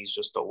Stephanie's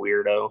just a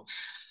weirdo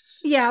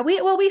Yeah,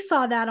 we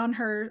saw that on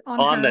her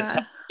on the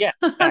top. Yeah,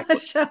 on the exactly.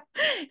 show.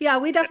 Yeah,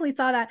 we definitely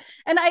saw that.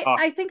 And Uh,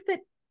 I think that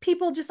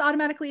people just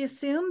automatically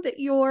assume that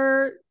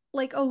you're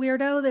like a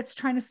weirdo that's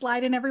trying to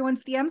slide in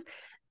everyone's DMs.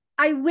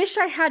 I wish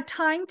I had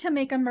time to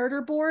make a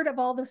murder board of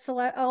all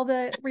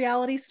the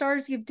reality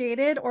stars you've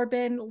dated or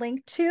been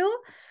linked to.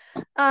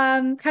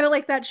 Kind of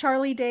like that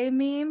Charlie Day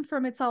meme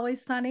from It's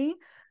Always Sunny.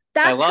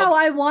 I That's love how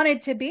I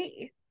wanted to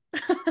be.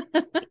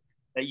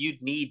 that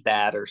you'd need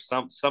that or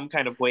some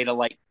kind of way to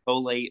like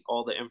collate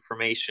all the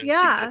information so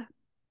you can Yeah.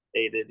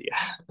 update it. Yeah.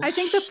 I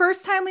think the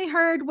first time we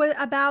heard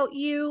about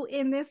you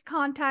in this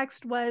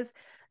context was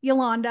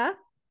Yolanda,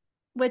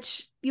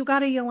 which you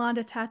got a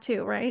Yolanda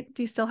tattoo, right?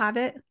 Do you still have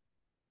it?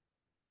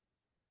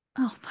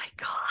 Oh my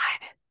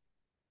God.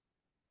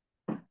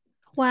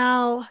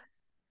 Wow.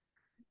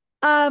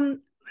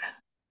 Um,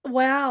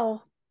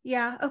 wow.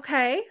 Yeah.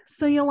 Okay.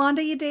 So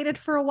Yolanda, you dated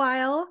for a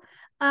while.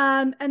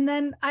 And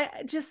then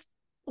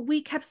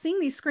we kept seeing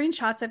these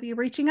screenshots of you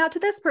reaching out to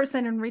this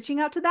person and reaching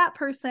out to that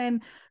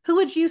person. Who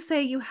would you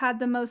say you had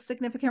the most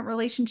significant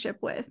relationship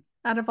with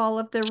out of all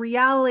of the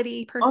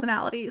reality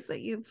personalities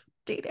that you've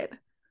dated?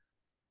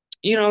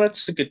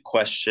 That's a good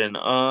question.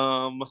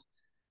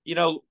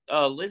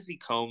 Lizzie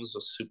Combs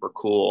was super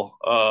cool.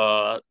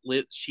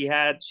 She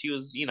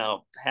was,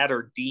 had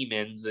her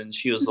demons and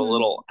she was a Mm-hmm.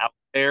 little out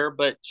there,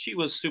 but she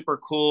was super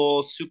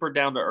cool, super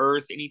down to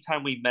earth.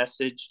 Anytime we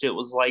messaged, it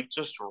was like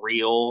just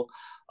real.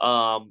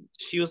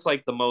 She was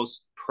like the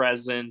most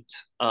present,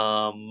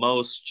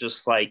 most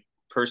just like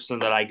person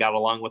that I got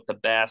along with the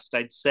best.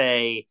 I'd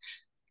say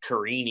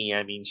Karini,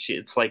 I mean,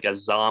 it's like a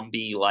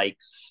zombie, like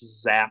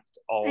zapped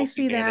I all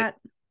see humanity. that.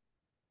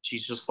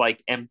 She's just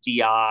like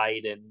empty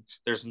eyed and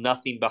there's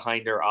nothing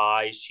behind her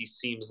eyes. She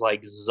seems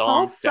like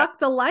Paul zonked out. sucked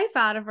the life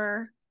out of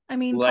her. I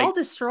mean, Paul Like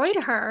destroyed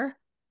she her.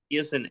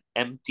 is an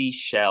empty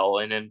shell.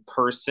 And in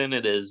person,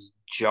 it is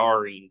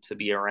jarring to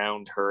be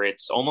around her.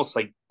 It's almost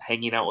like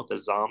hanging out with a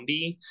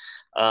zombie.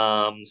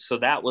 So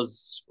that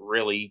was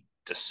really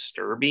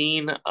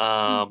disturbing.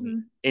 Mm-hmm.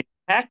 In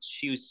fact,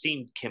 she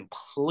seemed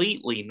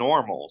completely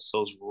normal. So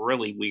it was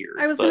really I weird.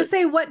 was going to But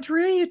say, what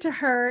drew you to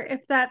her?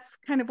 If that's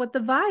kind of what the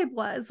vibe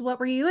was, what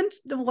were you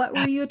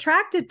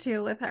attracted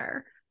to with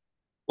her?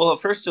 well, at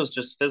first it was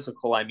just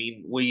physical. I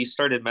mean, we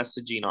started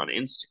messaging on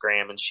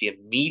Instagram and she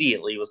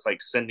immediately was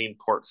like sending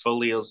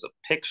portfolios of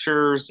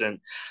pictures. And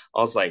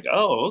I was like,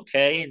 oh,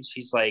 okay. And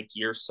she's like,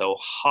 you're so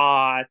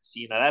hot.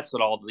 That's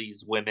what all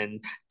these women,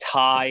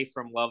 Ty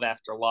from Love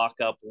After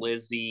Lockup,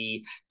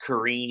 Lizzie,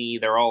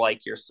 Karini, they're all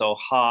like, you're so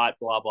hot,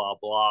 blah, blah,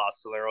 blah.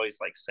 So they're always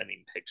like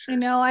sending I pictures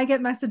know and I stuff.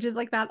 get messages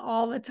like that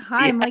all the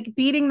time, Yeah. like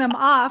beating them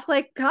off.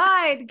 Like,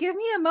 God, give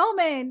me a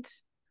moment.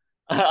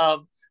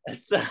 Um,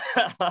 so,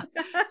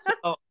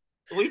 so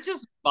we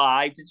just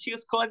vibed and she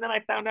was cool. And then I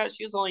found out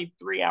she was only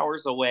 3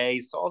 hours away.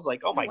 So I was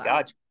like, oh Oh, my wow.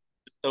 God, she's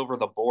over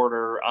the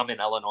border. I'm in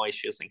Illinois.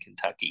 She was in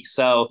Kentucky.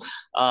 So,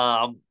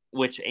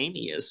 which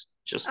Amy is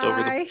just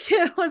over the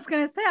I was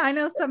going to say, I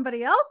know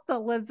somebody else that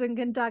lives in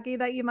Kentucky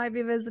that you might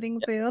be visiting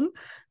soon.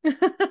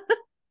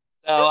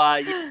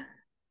 So,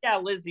 yeah,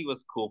 Lizzie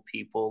was cool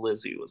people.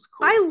 Lizzie was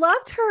cool. I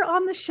loved her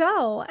on the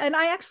show. And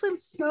I actually am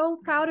so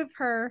proud of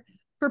her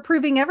for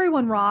proving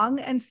everyone wrong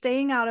and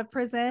staying out of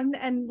prison.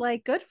 And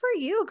like, good for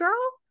you, girl.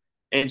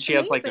 And It's she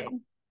has like a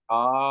amazing.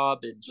 job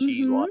and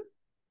she Mm-hmm. like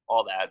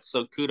all that.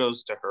 So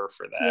kudos to her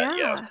for that. Yeah.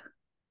 Yeah.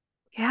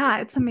 Yeah,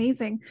 it's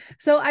amazing.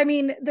 So, I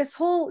mean, this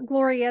whole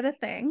Glorietta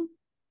thing,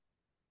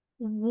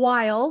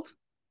 wild,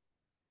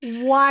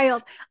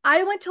 wild.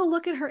 I went to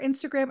look at her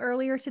Instagram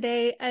earlier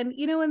today, and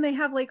you know, when they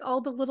have like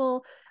all the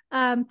little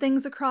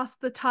things across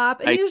the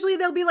top, and I usually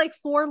there'll be like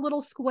four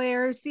little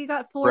squares. So you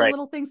got four right.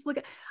 little things to look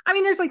at. I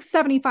mean, there's like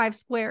 75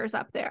 squares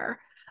up there.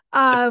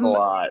 It's a Um,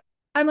 lot.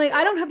 I'm like, A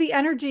I lot. don't have the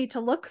energy to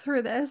look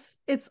through this.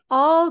 It's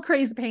all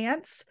crazy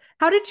pants.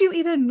 How did you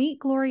even meet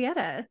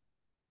Glorietta?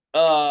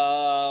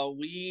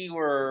 We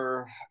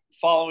were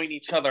following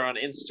each other on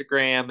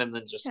Instagram and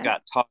then just Okay.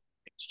 got talking,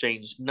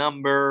 exchanged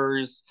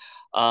numbers.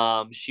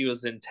 She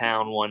was in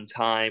town one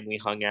time. We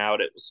hung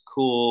out. It was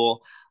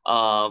cool.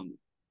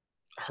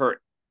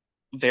 Her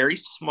very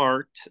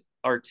smart,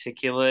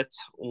 articulate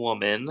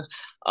woman.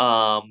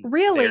 Very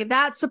Really?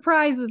 That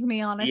surprises me,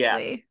 yeah,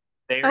 honestly.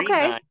 very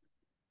Okay. nice,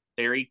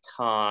 very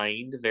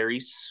kind, very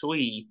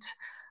sweet.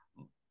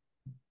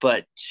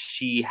 But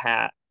she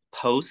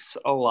posts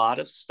a lot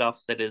of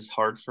stuff that is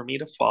hard for me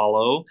to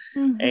follow,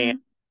 and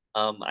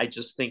Mm-hmm. I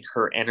just think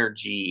her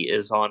energy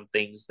is on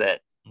things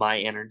that my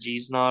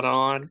energy's not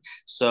on.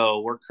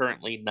 So we're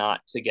currently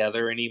not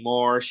together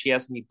anymore. She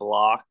has me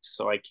blocked,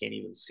 so I can't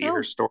even see her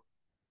Oh, story.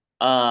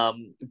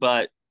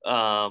 But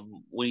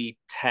we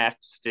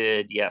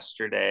texted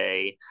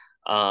yesterday,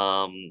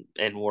 and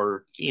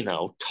we're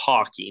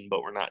talking,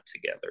 but we're not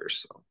together.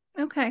 So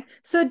okay.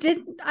 So did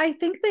I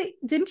think that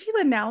didn't you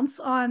announce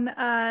on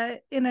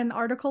in an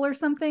article or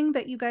something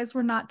that you guys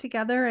were not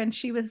together and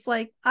she was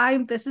like, I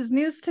this is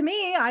news to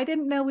me. I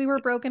didn't know we were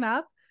broken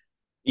up.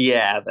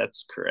 yeah,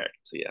 that's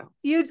correct. Yeah.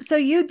 You so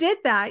you did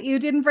that. You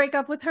didn't break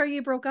up with her,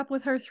 you broke up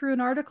with her through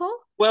an article?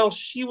 Well,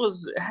 she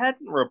was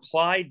hadn't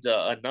replied to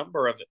a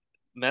number of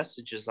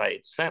messages I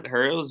had sent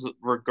her. It was Okay.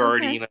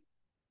 regarding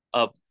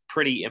a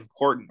pretty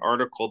important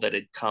article that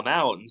had come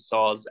out, and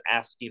so I was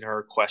asking her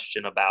a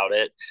question about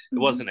it. It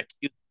Mm-hmm. wasn't a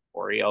cute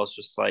story. I was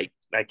just like,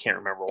 I can't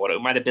remember what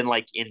it might have been,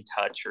 like In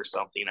Touch or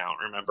something. I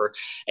don't remember.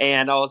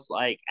 And I was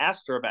like,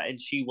 asked her about it,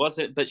 and she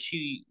wasn't, but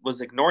she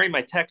was ignoring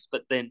my text.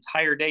 But the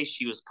entire day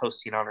she was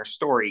posting on her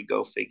story.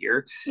 Go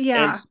figure. And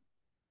Yeah.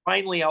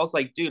 finally I was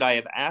like, dude, I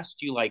have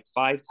asked you like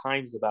 5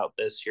 times about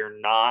this. You're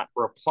not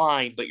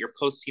replying, but you're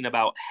posting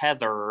about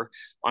Heather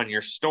on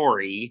your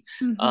story.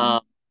 Mm-hmm.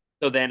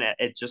 So then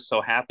it just so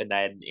happened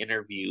I had an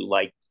interview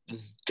like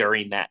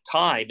during that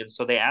time. And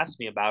so they asked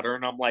me about her,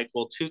 and I'm like,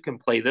 well, two can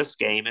play this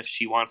game. If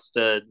she wants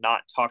to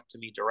not talk to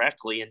me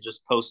directly and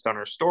just post on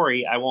her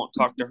story, I won't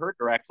talk to her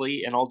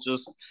directly, and I'll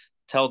just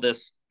tell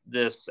this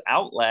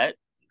outlet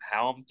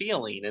how I'm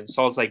feeling. And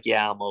so I was like,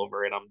 yeah, I'm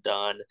over it. I'm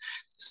done.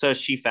 So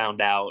she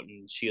found out,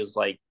 and she was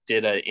like,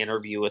 did an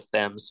interview with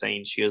them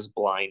saying she was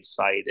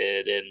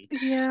blindsided.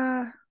 And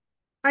Yeah.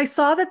 I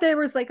saw that there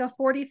was like a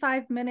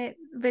 45-minute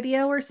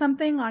video or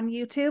something on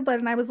YouTube, but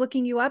and I was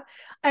looking you up,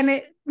 and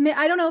I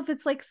don't know if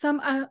it's like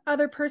some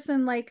other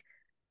person like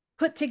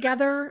put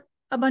together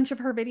a bunch of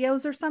her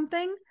videos or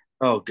something.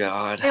 oh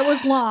God. It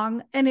was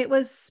long and it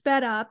was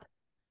sped up,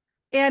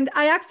 and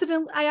I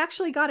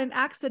actually got an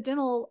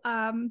accidental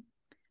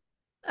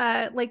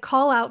like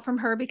call out from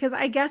her because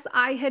I guess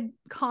I had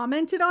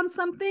commented on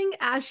something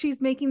as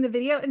she's making the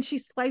video, and she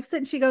swipes it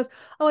and she goes,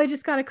 "Oh, I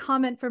just got a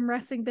comment from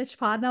Resting Bitch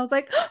Pod," and I was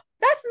like, oh,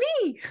 "That's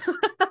me."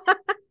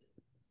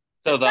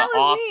 So That the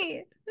was author me.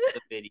 of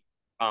the video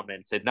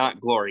commented, not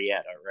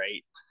Glorietta,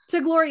 right?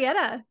 To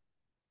Glorietta.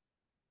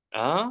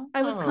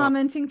 I was Oh,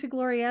 commenting to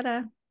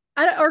Glorietta.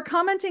 Or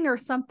commenting or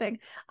something.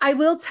 I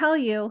will tell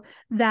you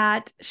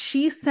that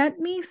she sent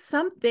me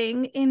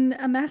something in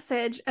a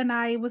message, and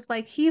I was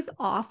like, he's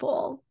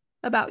awful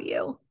about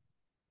you.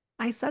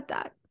 I said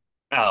that.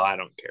 oh, I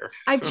don't care.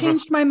 I've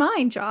changed my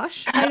mind,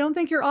 Josh. I don't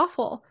think you're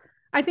awful.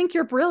 I think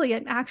you're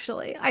brilliant,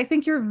 actually. I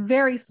think you're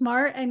very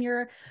smart, and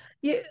you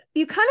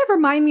kind of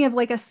remind me of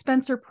like a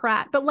Spencer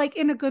Pratt, but like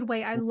in a good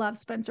way. I love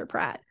Spencer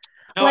Pratt.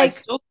 No, I Like,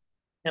 still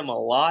see him a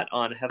lot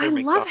on I Heather love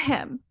McDonald.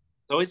 him.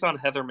 He's always on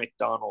Heather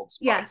McDonald's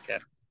podcast.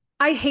 Yes.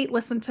 I hate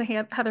listen to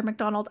Heather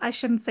McDonald. I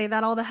shouldn't say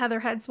that. All the Heather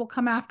heads will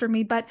come after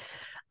me, but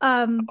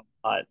um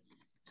Uh,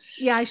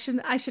 yeah, I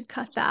should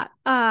cut that.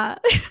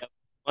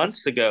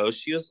 Months ago,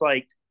 she was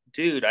like,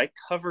 dude, I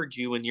covered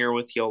you when you're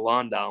with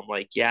Yolanda. I'm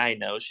like, yeah, I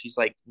know. She's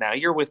like, now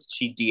you're with,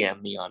 she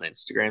DM'd me on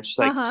Instagram. She's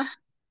like, Uh-huh.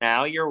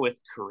 now you're with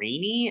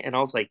Karini? And I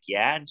was like,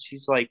 yeah. And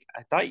she's like,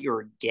 I thought you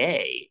were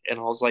gay. And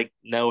I was like,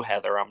 no,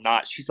 Heather, I'm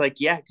not. She's like,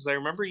 yeah, because I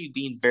remember you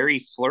being very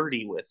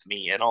flirty with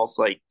me. And I was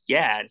like,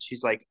 yeah. And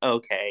she's like,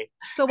 okay.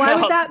 So why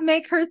would that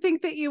make her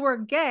think that you were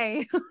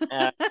gay?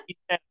 She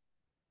said,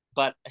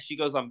 but she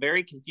goes, I'm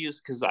very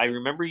confused because I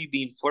remember you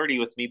being flirty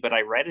with me, but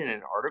I read in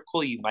an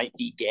article you might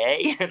be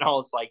gay. And I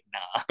was like,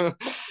 nah.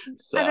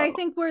 And I So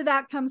think where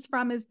that comes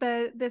from is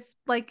this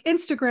like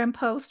Instagram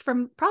post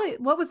from probably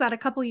what was that, a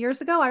couple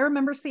years ago? I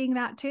remember seeing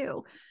that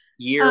too.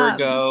 year Um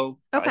ago,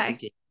 I okay.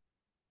 think it,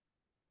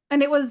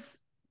 And it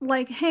was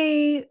like,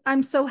 hey,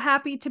 I'm so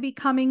happy to be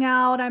coming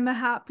out. I'm a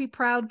happy,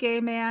 proud gay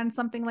man,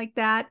 something like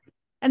that.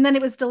 And then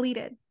it was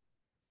deleted.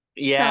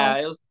 Yeah,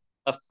 So, it was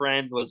a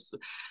friend was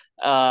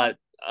uh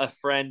a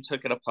friend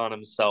took it upon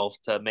himself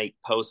to make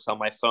posts on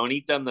my phone.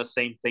 He'd done the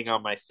same thing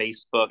on my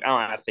Facebook. I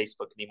don't have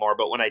Facebook anymore,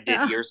 but when I did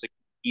yeah. years ago,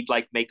 he'd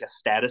like make a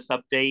status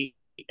update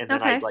and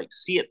then I'd Okay. like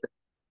see it the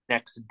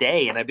next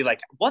day and I'd be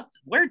like, what,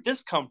 where'd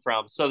this come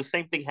from? So the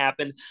same thing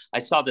happened. I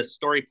saw this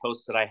story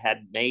post that I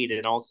hadn't made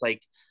and I was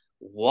like,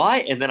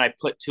 what? And then I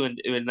put two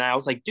and I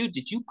was like, dude,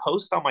 did you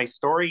post on my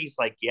story? He's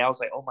like, yeah. I was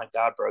like, oh my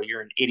God, bro,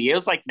 you're an idiot. It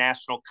was like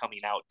National Coming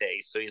Out Day.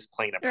 So he's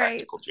playing a Right.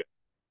 practical joke.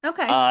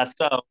 Okay.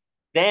 So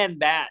then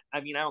that, I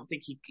mean, I don't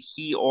think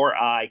he or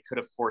I could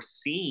have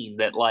foreseen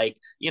that, like,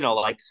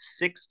 like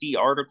 60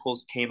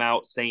 articles came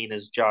out saying,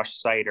 is Josh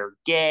Seiter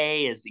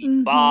gay? Is he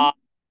Mm-hmm. bi?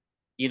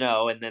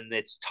 And then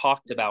it's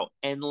talked about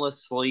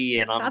endlessly.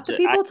 And Got the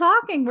people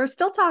talking. We're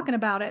still talking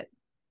about it.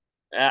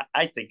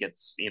 I think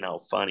it's,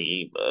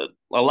 funny, but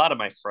a lot of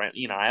my friends,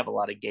 I have a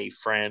lot of gay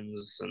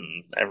friends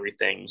and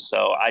everything.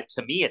 So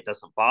to me, it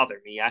doesn't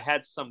bother me. I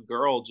had some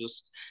girl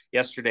just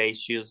yesterday.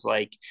 She was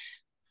like,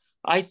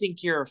 I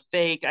think you're a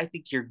fake. I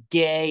think you're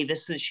gay.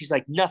 This is, she's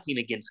like, nothing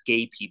against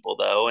gay people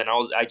though. And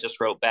I just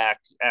wrote back,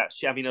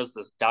 I mean, it was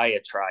this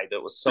diatribe.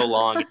 It was so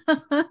long.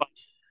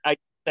 I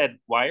said,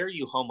 why are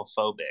you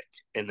homophobic?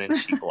 And then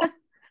she blocked.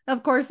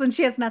 Of course, then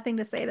she has nothing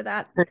to say to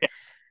that.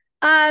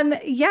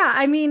 Yeah,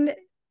 I mean,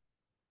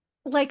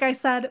 like I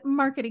said,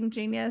 marketing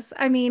genius.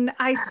 I mean,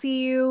 I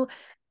see you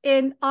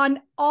in on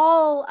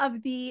all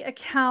of the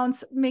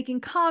accounts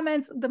making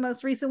comments, the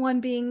most recent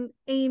one being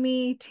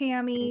Amy,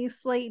 Tammy,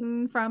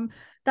 Slayton from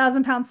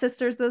Thousand Pound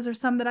Sisters. Those are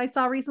some that I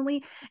saw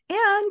recently.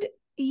 And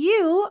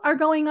you are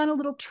going on a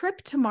little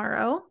trip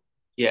tomorrow.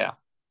 Yeah.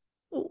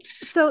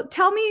 So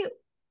tell me,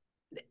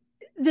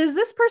 does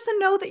this person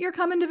know that you're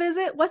coming to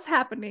visit? What's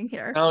happening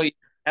here? No, I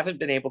haven't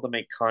been able to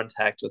make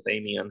contact with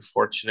Amy,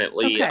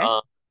 unfortunately. Okay.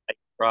 I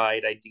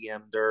tried. I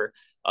DM'd her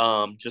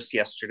just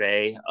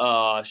yesterday.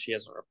 She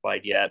hasn't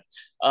replied yet.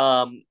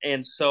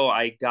 And so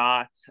I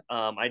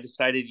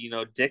decided,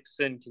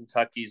 Dixon,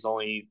 Kentucky's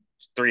only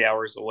 3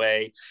 hours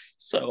away.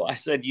 So I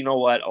said, you know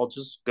what? I'll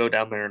just go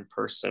down there in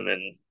person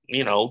and,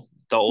 the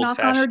old Knock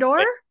on her fashioned door?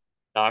 way,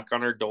 knock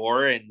on her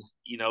door and,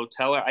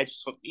 tell her I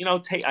just,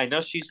 I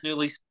know she's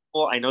newly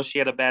single. I know she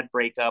had a bad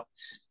breakup.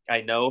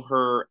 I know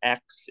her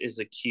ex is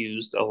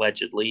accused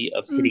allegedly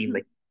of hitting Mm-hmm. the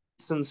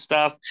kids and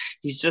stuff.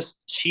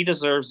 She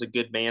deserves a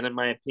good man, in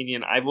my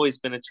opinion. I've always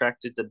been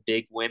attracted to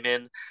big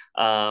women.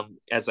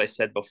 As I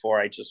said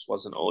before, I just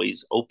wasn't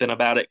always open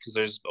about it because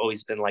there's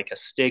always been like a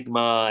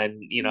stigma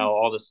and,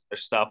 all this other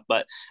stuff,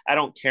 but I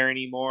don't care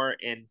anymore.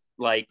 And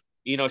like,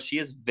 she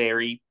is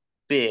very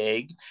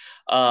big.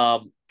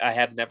 I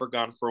have never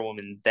gone for a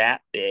woman that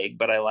big,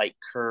 but I like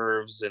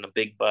curves and a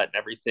big butt and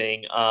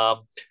everything.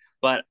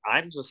 But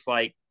I'm just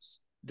like,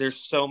 there's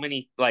so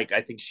many, like,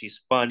 I think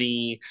she's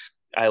funny.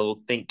 I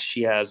think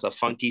she has a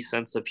funky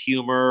sense of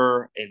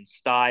humor and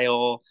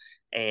style.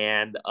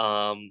 And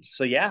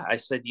so, yeah, I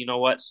said, you know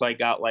what? So I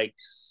got like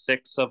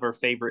six of her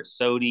favorite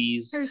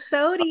sodies, Her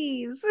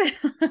sodies.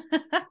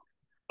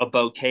 a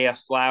bouquet of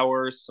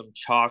flowers, some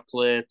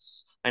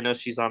chocolates. I know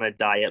she's on a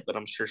diet, but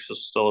I'm sure she'll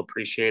still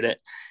appreciate it.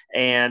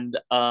 And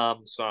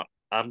so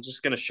I'm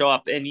just gonna show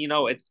up, and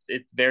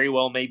it very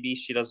well maybe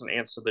she doesn't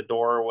answer the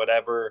door or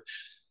whatever.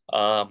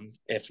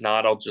 If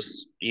not, I'll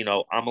just I'm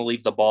gonna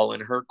leave the ball in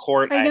her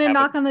court. Are you I going to have a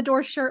knock on the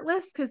door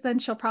shirtless? Because then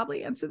she'll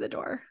probably answer the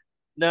door.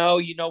 no.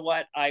 You know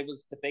what? I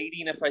was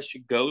debating if I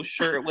should go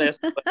shirtless,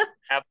 but I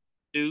have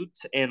a suit,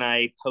 and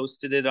I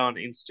posted it on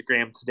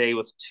Instagram today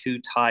with two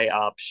tie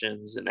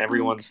options, and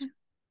everyone's Okay.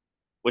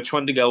 which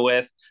one to go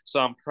with. So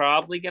I'm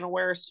probably gonna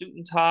wear a suit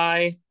and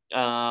tie.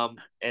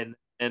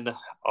 And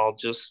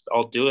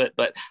I'll do it.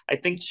 But I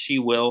think she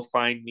will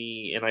find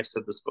me, and I've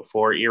said this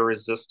before,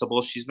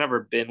 irresistible. She's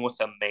never been with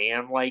a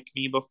man like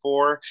me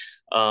before.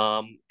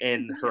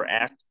 And her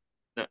Yeah. act,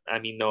 I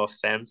mean, no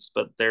offense,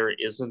 but there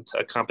isn't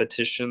a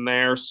competition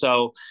there.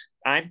 So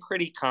I'm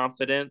pretty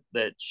confident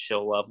that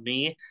she'll love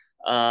me.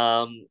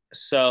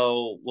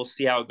 So we'll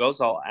see how it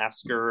goes. I'll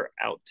ask her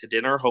out to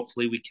dinner.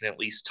 Hopefully we can at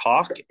least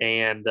talk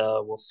and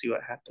we'll see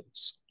what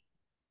happens.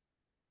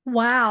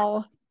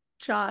 Wow.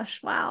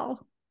 Josh, wow.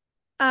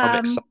 I'm Um,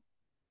 excited.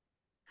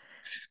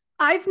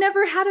 I've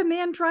never had a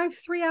man drive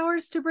 3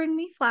 hours to bring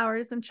me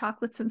flowers and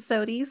chocolates and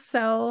sodies.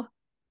 So,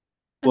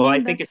 I Well, I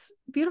mean, think that's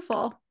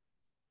beautiful.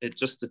 it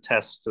just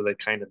attests to the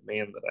kind of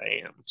man that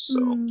I am. So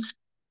Mm.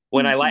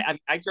 when Hmm.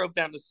 I drove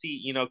down to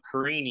see,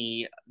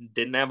 Carini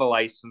didn't have a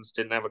license,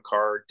 didn't have a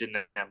car,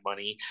 didn't have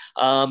money.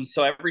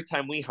 So every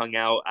time we hung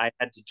out, I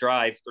had to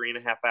drive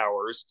 3.5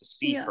 hours to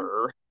see Yeah.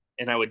 her,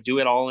 and I would do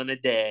it all in a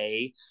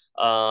day.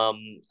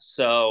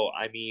 So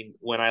I mean,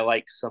 when I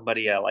like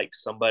somebody,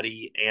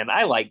 and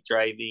I like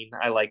driving,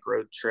 I like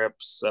road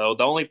trips. So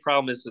the only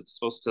problem is it's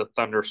supposed to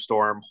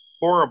thunderstorm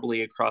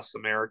horribly across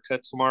America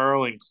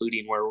tomorrow,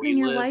 including where we Putting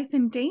your live. life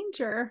in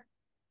danger.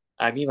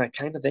 I mean, I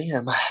kind of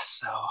am.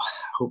 So I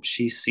hope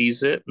she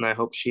sees it and I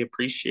hope she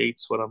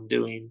appreciates what I'm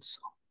doing. So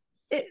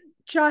It,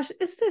 Josh,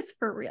 is this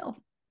for real?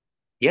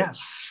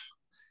 Yes,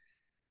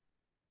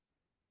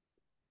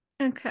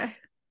 Okay.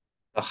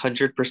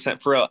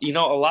 100% for real. You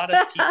know, a lot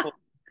of people,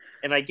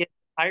 and I get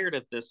tired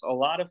of this. A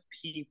lot of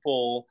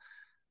people,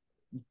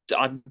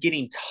 I'm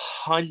getting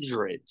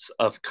hundreds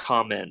of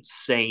comments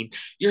saying,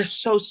 "You're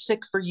so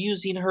sick for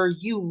using her.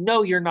 You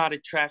know you're not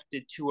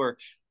attracted to her.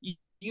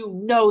 You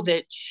know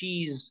that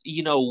she's,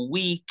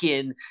 weak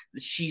and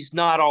she's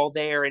not all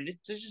there." And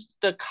it's just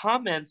the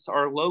comments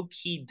are low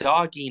key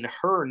dogging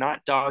her,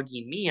 not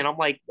dogging me. And I'm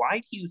like, why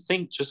do you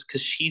think just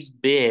because she's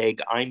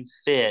big, I'm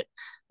fit,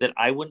 that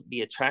I wouldn't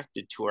be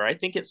attracted to her? I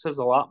think it says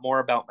a lot more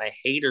about my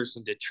haters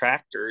and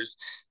detractors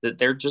that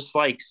they're just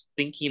like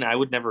thinking I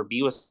would never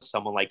be with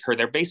someone like her.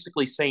 They're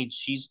basically saying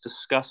she's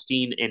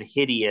disgusting and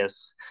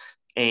hideous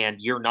and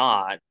you're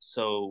not.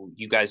 So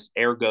you guys,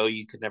 ergo,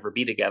 you could never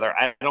be together.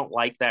 I don't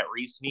like that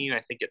reasoning.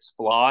 I think it's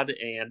flawed.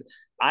 And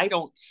I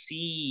don't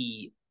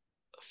see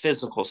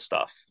physical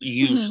stuff Mhm.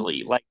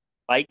 usually like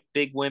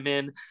big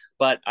women,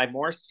 but I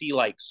more see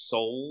like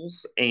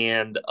souls.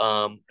 And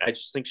I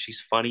just think she's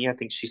funny. I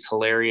think she's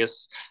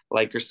hilarious,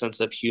 like her sense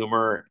of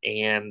humor.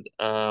 And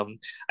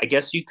I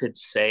guess you could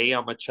say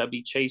I'm a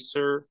chubby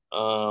chaser.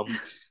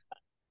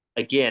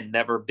 Again,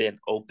 never been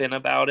open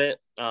about it.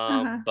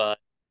 Uh-huh. But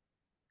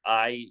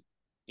I,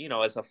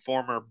 as a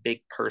former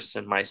big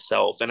person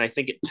myself, and I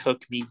think it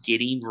took me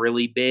getting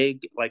really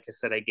big. Like I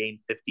said, I gained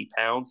 50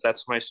 pounds.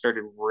 That's when I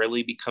started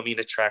really becoming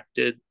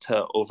attracted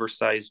to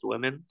oversized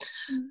women.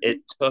 It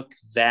Mhm. took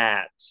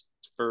that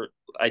for,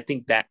 I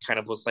think that kind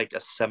of was like a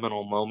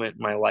seminal moment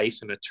in my life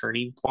and a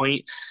turning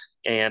point.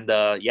 And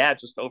yeah,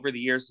 just over the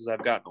years as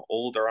I've gotten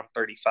older, I'm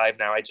 35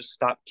 now, I just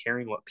stopped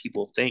caring what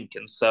people think.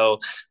 And so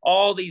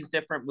all these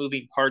different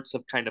moving parts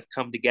have kind of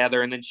come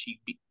together. And then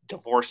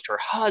divorced her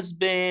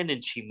husband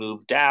and she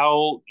moved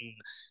out.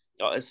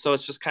 And so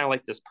it's just kind of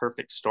like this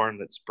perfect storm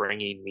that's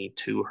bringing me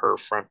to her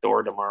front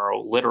door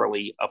tomorrow.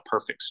 Literally a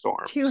perfect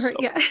storm. To her, So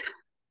yeah.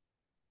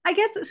 I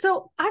guess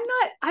so. I'm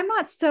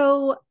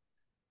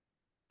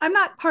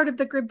not part of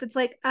the group that's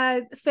like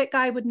a fit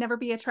guy would never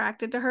be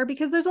attracted to her,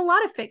 because there's a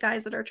lot of fit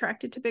guys that are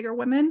attracted to bigger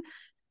women.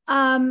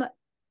 Um,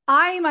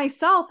 I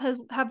myself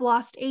have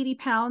lost 80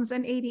 pounds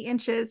and 80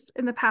 inches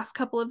in the past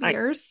couple of I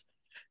years.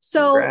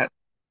 So congrats.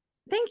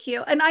 thank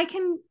you. And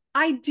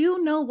I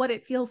do know what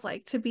it feels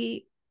like to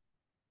be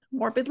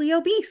morbidly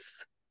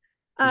obese.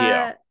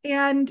 Yeah.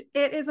 And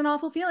it is an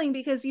awful feeling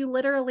because you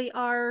literally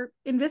are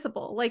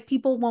invisible. Like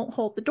people won't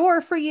hold the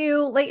door for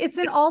you. Like it's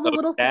in It's all the so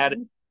little that is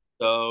things.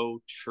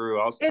 so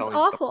true. It's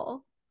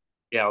awful.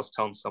 I was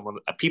telling someone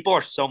people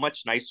are so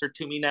much nicer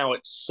to me now.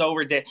 It's so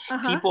ridiculous.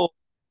 Uh-huh. People,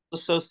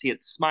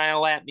 associates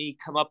smile at me,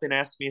 come up and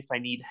ask me if I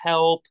need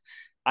help.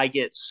 I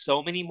get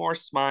so many more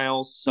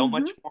smiles, so Mm-hmm.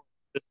 much more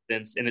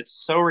assistance, and it's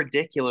so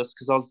ridiculous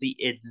because I was the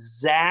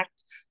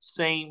exact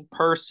same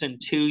person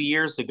 2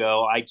 years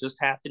ago. I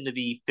just happened to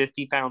be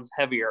 50 pounds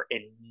heavier,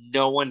 and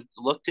no one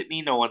looked at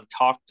me, no one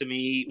talked to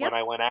me when Yep.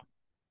 I went out.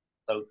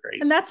 So And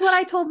crazy. that's what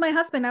I told my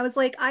husband. I was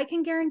like, I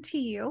can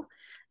guarantee you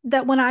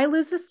that when I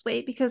lose this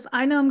weight, because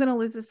I know I'm going to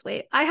lose this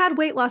weight, I had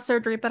weight loss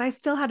surgery, but I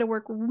still had to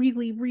work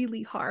really,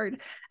 really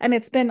hard. And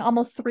it's been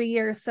almost 3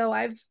 years. So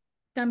I've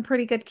done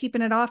pretty good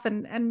keeping it off.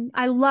 And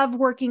I love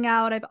working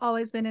out. I've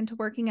always been into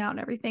working out and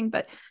everything.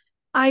 But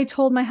I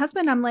told my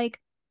husband, I'm like,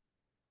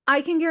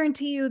 I can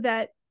guarantee you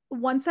that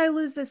once I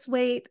lose this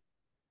weight,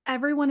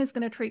 everyone is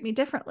going to treat me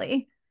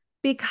differently,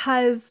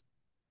 because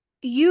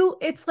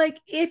it's like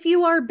if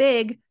you are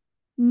big,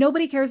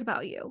 nobody cares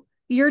about you.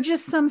 You're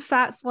just some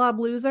fat slob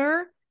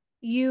loser.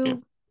 Yeah.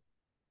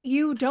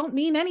 You don't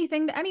mean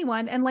anything to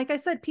anyone. And like I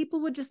said,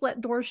 people would just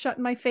let doors shut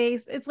in my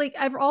face. It's like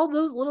all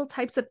those little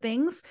types of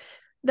things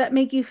that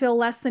make you feel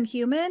less than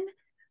human.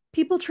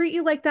 People treat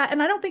you like that.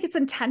 And I don't think it's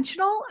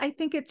intentional. I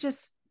think it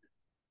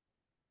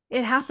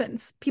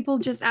happens. People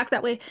just act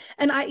that way.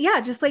 And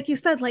yeah, just like you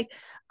said, like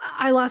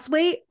I lost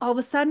weight. All of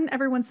a sudden,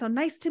 everyone's so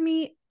nice to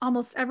me.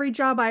 Almost every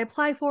job I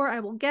apply for,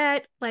 I will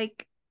get.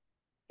 Like,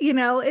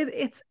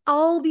 it's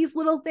all these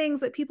little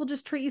things that people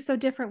just treat you so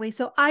differently.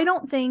 So I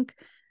don't think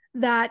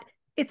that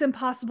it's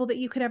impossible that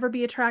you could ever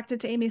be attracted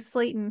to Amy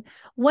Slayton.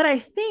 What I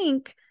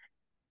think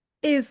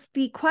is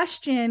the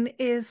question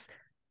is,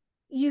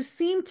 you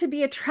seem to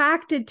be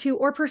attracted to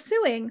or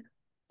pursuing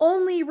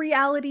only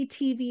reality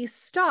TV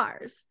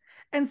stars.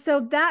 And so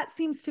that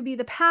seems to be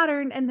the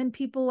pattern. And then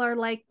people are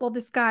like, well,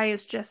 this guy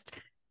is just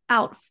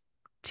out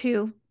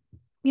to,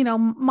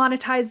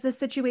 monetize this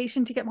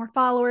situation, to get more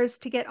followers,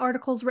 to get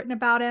articles written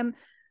about him.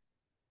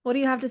 What do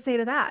you have to say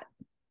to that?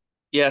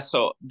 Yeah,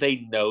 so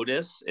they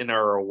notice and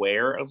are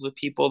aware of the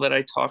people that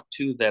I talk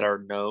to that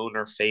are known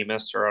or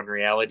famous or on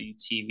reality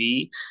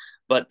TV.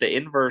 But the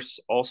inverse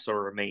also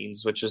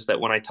remains, which is that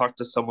when I talk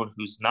to someone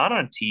who's not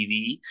on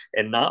TV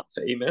and not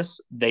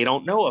famous, they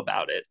don't know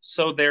about it.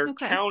 So they're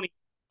Okay. counting,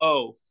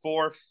 oh,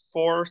 four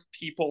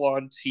people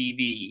on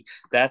TV.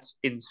 That's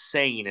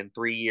insane in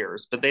 3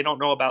 years. But they don't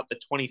know about the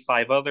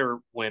 25 other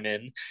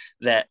women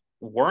that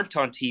weren't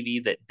on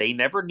TV that they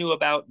never knew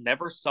about,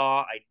 never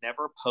saw. I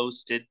never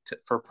posted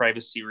for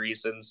privacy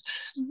reasons,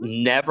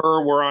 Mhm.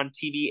 never were on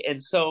TV.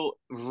 And so,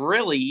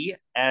 really,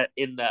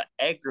 in the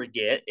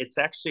aggregate, it's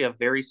actually a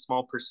very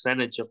small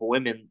percentage of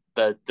women,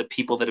 the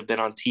people that have been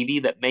on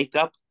TV, that make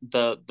up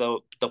the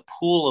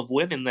pool of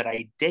women that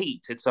I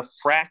date. It's a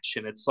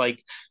fraction. It's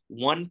like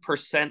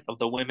 1% of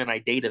the women I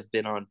date have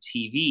been on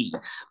TV,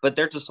 but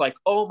they're just like,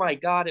 oh my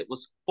God, it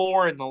was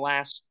four in the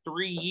last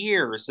 3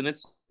 years. And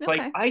it's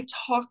like, Okay. I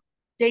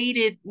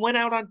dated, went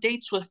out on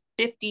dates with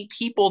 50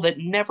 people that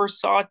never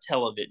saw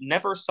television,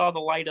 never saw the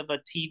light of a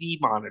TV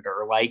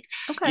monitor. Like,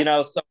 Okay.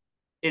 so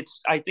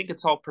I think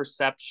it's all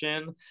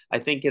perception. I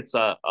think it's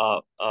a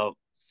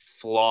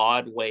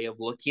flawed way of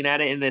looking at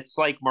it. And it's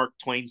like Mark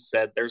Twain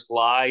said, there's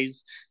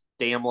lies,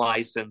 damn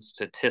lies, and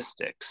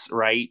statistics,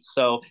 right?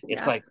 So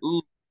it's Yeah. like,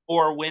 ooh,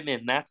 four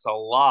women, that's a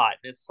lot.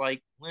 It's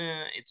like,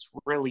 it's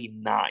really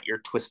not. You're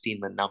twisting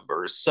the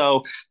numbers.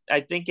 So I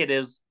think it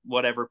is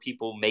whatever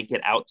people make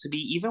it out to be.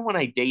 Even when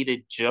I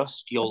dated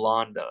just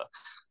Yolanda,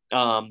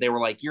 they were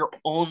like, you're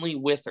only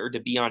with her to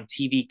be on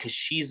TV because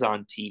she's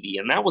on TV.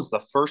 And that was the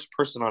first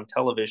person on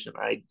television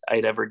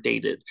I'd ever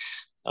dated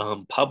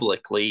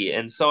publicly.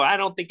 And so I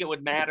don't think it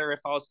would matter if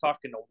I was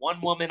talking to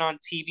one woman on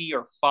TV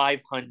or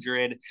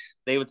 500.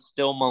 They would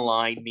still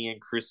malign me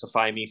and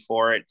crucify me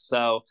for it.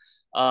 So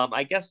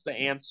I guess the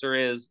answer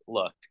is,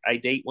 look, I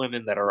date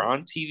women that are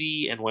on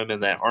TV and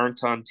women that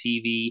aren't on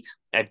TV.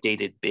 I've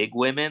dated big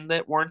women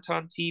that weren't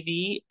on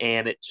TV,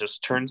 and it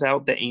just turns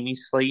out that Amy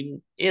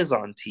Slayton is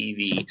on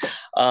TV.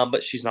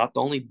 But she's not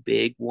the only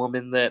big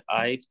woman that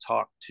I've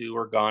talked to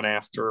or gone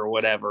after or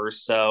whatever.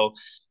 So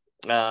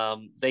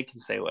they can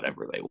say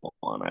whatever they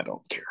want. I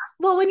don't care.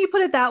 Well, when you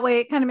put it that way,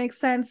 it kind of makes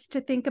sense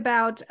to think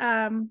about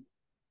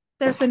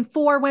there's been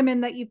four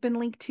women that you've been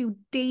linked to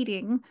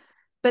dating,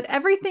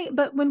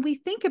 but when we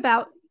think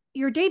about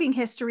your dating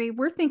history,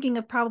 we're thinking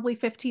of probably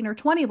 15 or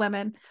 20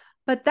 women.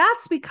 But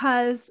that's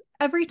because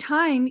every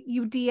time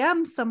you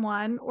DM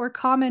someone or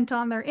comment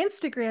on their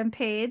Instagram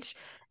page,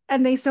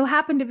 and they so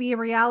happen to be a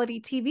reality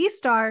TV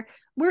star,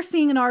 we're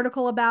seeing an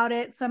article about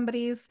it.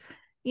 Somebody's,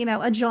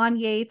 a John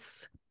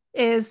Yates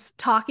is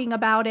talking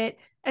about it.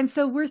 And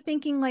so we're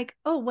thinking like,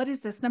 oh, what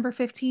is this? Number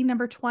 15,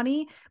 number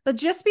 20? But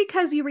just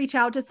because you reach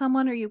out to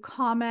someone or you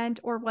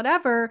comment or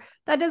whatever,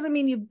 that doesn't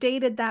mean you've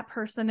dated that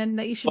person and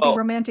that you should be Well,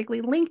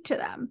 romantically linked to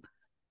them.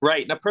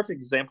 right, and a perfect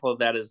example of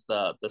that is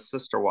the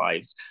sister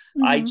wives.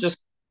 I Mm-hmm. just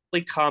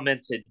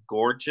commented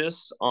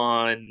gorgeous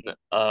on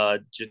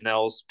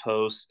Janelle's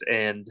post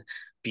and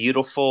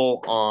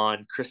beautiful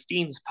on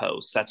Christine's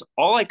post. That's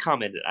all I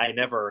commented. I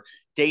never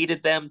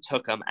dated them,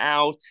 took them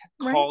out,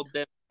 Right. called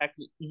them,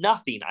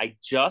 nothing. I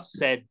just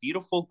said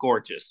beautiful,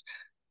 gorgeous.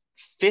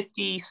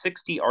 50,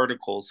 60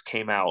 articles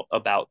came out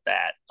about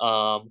that.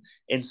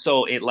 And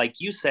so it, like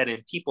you said,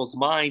 in people's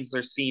minds,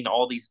 they're seeing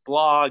all these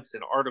blogs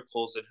and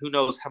articles, and who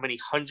knows how many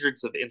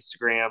hundreds of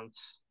Instagram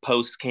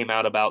posts came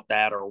out about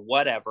that or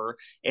whatever.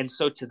 And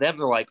so to them,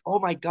 they're like, oh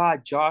my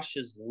God, Josh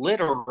is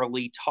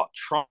literally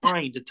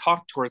trying to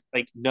talk to her.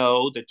 Like,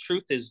 no, the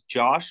truth is,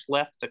 Josh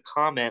left a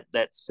comment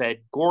that said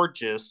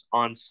gorgeous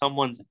on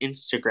someone's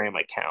Instagram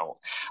account.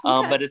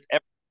 Okay. But it's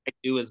I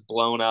do is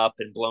blown up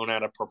and blown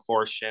out of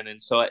proportion.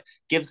 And so it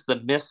gives the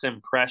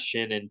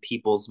misimpression in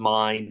people's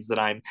minds that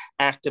I'm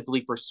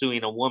actively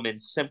pursuing a woman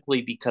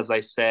simply because I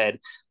said,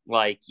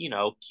 like,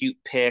 cute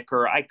pic,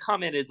 or I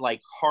commented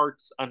like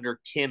hearts under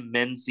Kim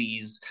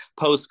Menzies'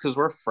 post because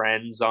we're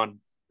friends on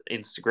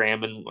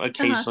Instagram and Uh-huh.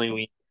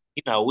 occasionally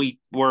we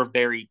were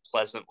very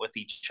pleasant with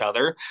each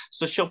other.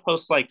 So she'll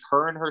post like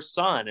her and her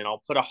son, and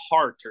I'll put a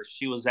heart, or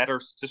she was at her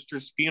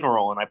sister's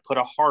funeral, and I put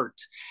a heart,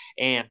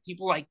 and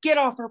people are like, get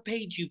off her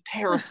page, you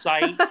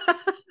parasite.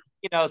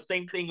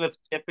 Same thing with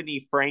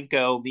Tiffany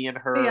Franco. Me and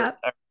her Yeah.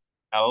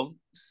 know,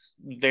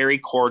 very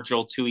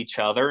cordial to each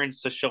other. And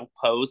so she'll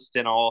post,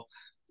 and I'll,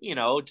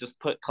 just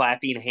put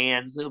clapping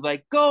hands. They'll be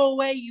like, go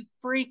away, you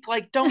freak.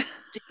 Like, don't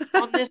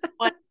on this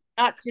one.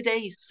 Not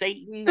today,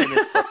 Satan. And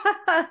it's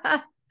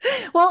like,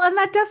 Well, and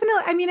that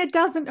definitely, I mean, it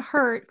doesn't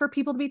hurt for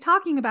people to be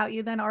talking about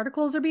you. Then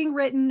articles are being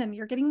written and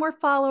you're getting more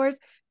followers,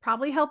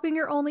 probably helping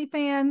your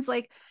OnlyFans.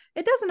 Like,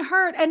 it doesn't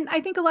hurt. And I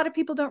think a lot of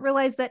people don't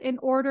realize that in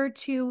order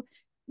to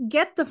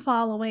get the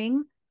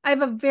following, I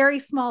have a very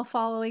small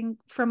following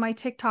from my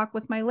TikTok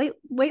with my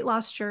weight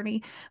loss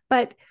journey,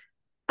 but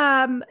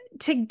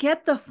to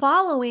get the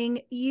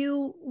following,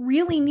 you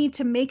really need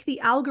to make the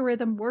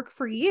algorithm work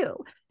for you.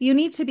 You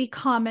need to be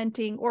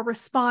commenting or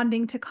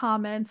responding to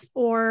comments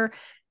or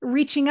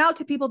reaching out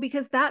to people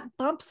because that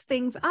bumps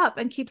things up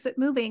and keeps it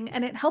moving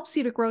and it helps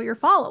you to grow your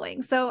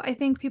following. So I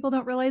think people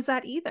don't realize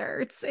that either.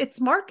 It's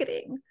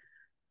marketing.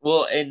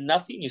 well, and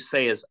nothing you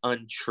say is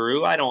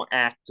untrue. I don't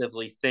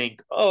actively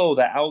think, oh,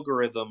 the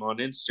algorithm on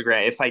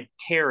Instagram. If I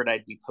cared,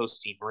 I'd be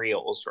posting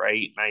reels,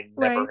 right? And I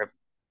never Right. have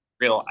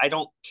real. I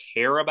don't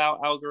care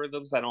about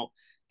algorithms. I don't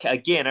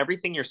again,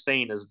 everything you're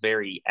saying is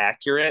very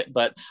accurate,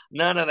 but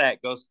none of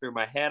that goes through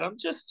my head. I'm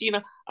just,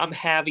 I'm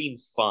having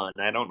fun.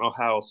 I don't know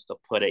how else to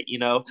put it.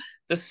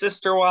 The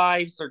sister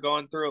wives are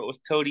going through it with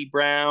Cody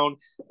Brown.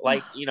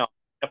 Like,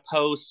 a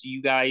post,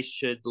 you guys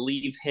should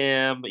leave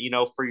him,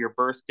 for your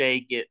birthday,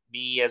 get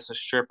me as a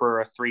stripper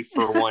a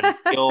 3-for-1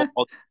 deal.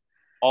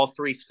 All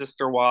three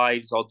sister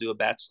wives, I'll do a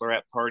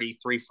bachelorette party,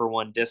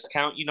 3-for-1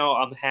 discount.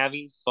 I'm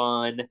having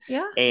fun.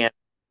 Yeah. And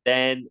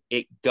then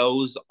it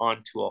goes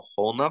on to a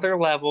whole nother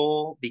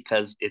level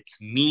because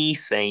it's me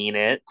saying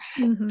it.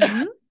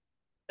 Mm-hmm.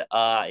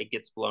 It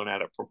gets blown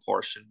out of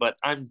proportion. But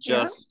I'm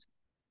Yeah. just,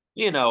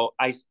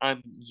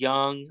 I'm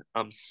young,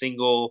 I'm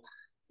single,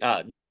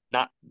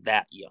 not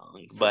that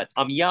young, but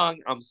I'm young,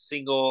 I'm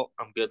single,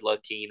 I'm good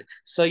looking.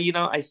 So,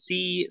 I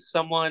see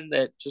someone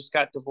that just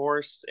got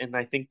divorced and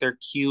I think they're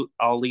cute.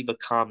 I'll leave a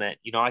comment.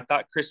 I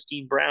thought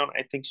Christine Brown,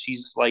 I think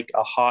she's like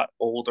a hot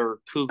older Oh,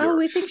 cougar.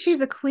 we think she's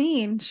a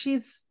queen.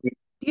 She's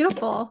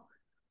beautiful.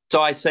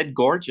 So I said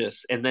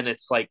gorgeous. And then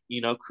it's like,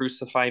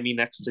 crucify me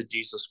next to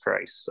Jesus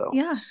Christ. So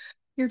Yeah.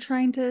 You're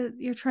trying to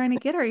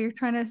get her. You're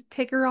trying to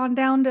take her on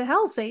down to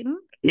hell, Satan.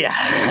 yeah,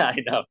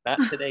 I know.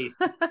 Not today.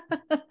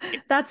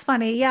 That's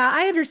funny. Yeah,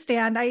 I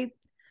understand. I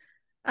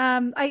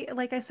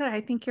like I said,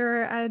 I think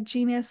you're a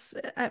genius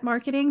at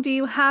marketing. Do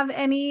you have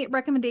any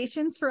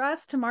recommendations for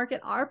us to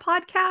market our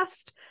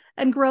podcast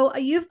and grow?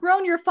 You've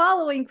grown your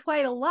following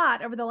quite a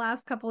lot over the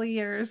last couple of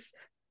years.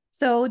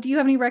 So, do you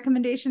have any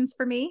recommendations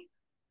for me?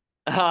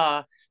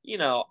 Uh,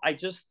 I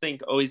just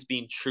think always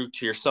being true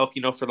to yourself.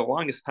 For the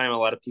longest time, a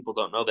lot of people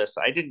don't know this.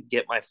 I didn't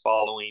get my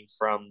following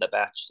from The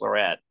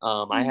Bachelorette.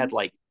 I Mhm. had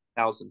like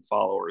 1,000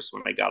 followers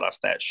when I got off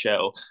that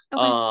show.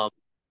 Okay. Um,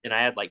 and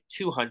I had like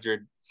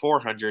 200,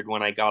 400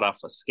 when I got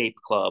off Escape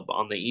Club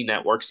on the E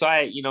Network. So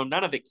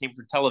none of it came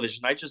from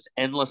television. I just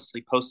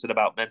endlessly posted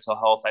about mental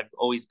health. I've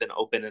always been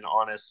open and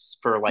honest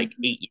for like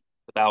Mhm. 8 years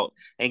about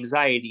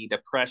anxiety,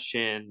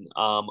 depression,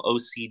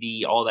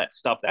 OCD, all that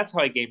stuff. That's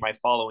how I gained my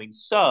following.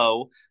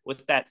 So,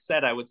 with that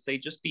said, I would say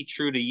just be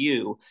true to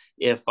you.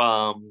 If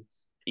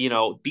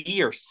be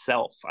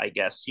yourself, I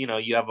guess.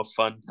 You have a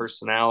fun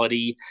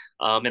personality,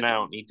 and I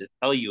don't need to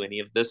tell you any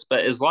of this, but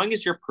as long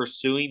as you're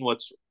pursuing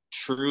what's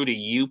true to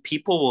you,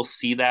 people will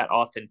see that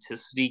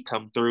authenticity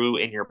come through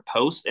in your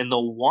post and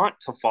they'll want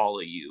to follow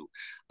you.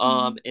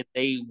 Mhm. And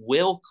they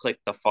will click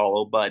the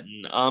follow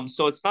button.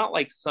 So it's not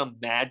like some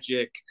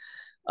magic,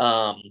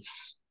 um,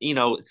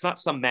 it's not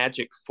some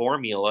magic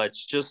formula.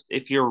 It's just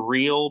if you're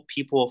real,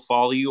 people will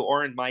follow you.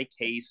 Or in my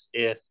case,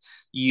 if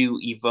you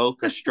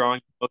evoke a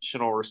strong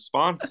emotional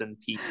response in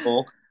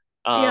people,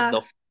 Yeah,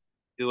 they'll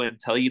do and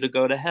tell you to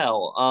go to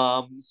hell.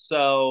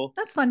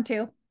 that's fun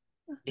too.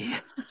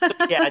 So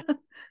yeah, just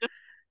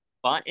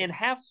fun and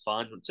have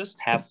fun. Just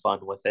have fun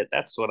with it.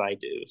 That's what I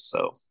do.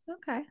 So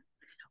Okay.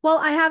 Well,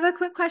 I have a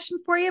quick question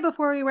for you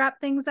before we wrap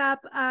things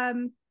up.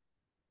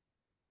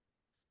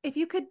 If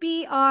you could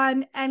be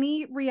on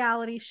any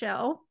reality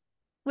show,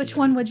 which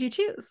one would you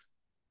choose?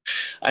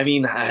 I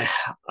mean,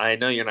 I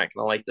know you're not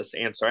going to like this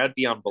answer. I'd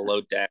be on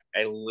Below Deck.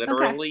 I Okay.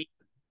 literally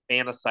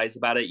fantasize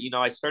about it.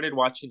 I started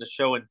watching the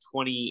show in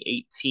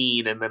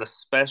 2018, and then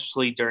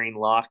especially during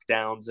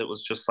lockdowns, it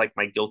was just like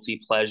my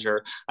guilty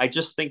pleasure. I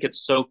just think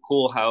it's so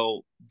cool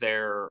how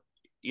there's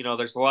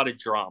a lot of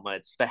drama.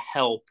 It's the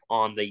help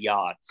on the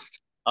yachts.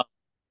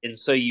 And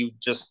so you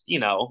just,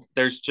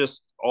 there's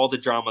just all the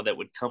drama that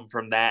would come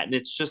from that. And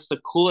it's just the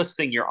coolest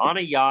thing. You're on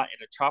a yacht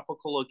in a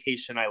tropical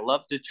location. I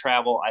love to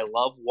travel. I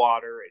love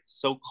water. It's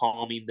so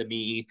calming to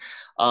me.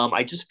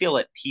 I just feel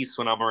at peace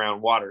when I'm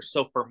around water.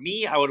 So for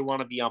me, I would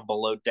want to be on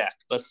Below Deck.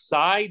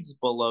 Besides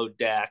Below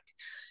Deck,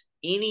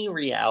 any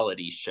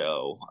reality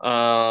show.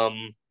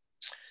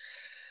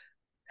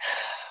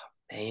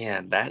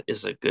 Man, that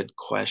is a good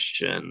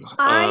question.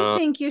 I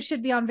think you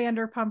should be on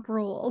Vanderpump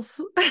Rules.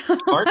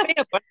 Aren't they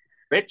a bunch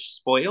of rich,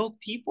 spoiled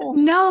people?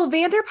 No,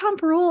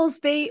 Vanderpump Rules,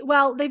 they've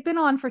been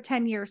on for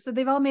 10 years, so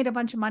they've all made a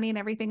bunch of money and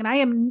everything. And I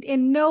am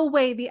in no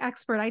way the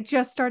expert. I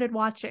just started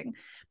watching.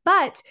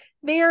 But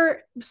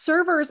they're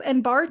servers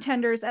and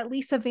bartenders at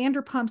Lisa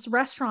Vanderpump's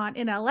restaurant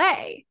in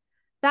LA.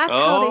 That's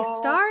how they Oh,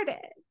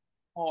 started.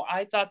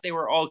 I thought they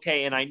were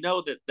okay, and I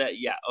know that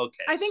yeah,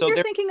 okay. I think So you're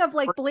they're thinking of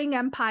like Bling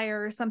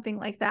Empire or something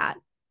like that.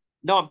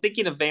 no, I'm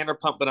thinking of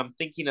Vanderpump, but I'm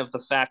thinking of the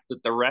fact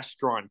that the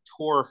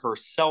restaurateur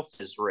herself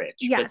is rich,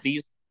 but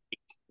these Yes.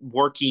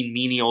 working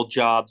menial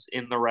jobs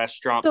in the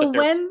restaurant, So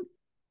but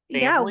they're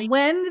family.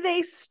 when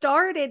they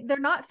started, they're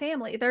not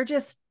family, they're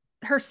just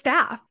her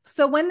staff.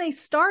 So when they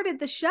started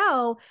the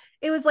show,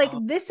 it was like,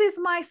 Oh, this is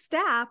my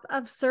staff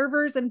of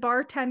servers and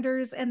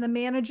bartenders and the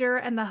manager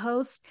and the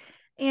host.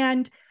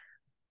 And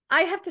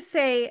I have to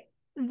say,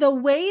 the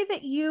way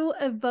that you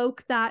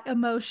evoke that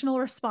emotional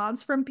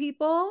response from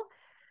people,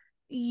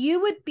 you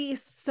would be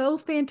so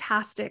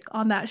fantastic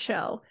on that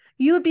show.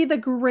 You would be the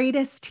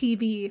greatest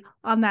TV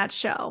on that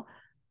show.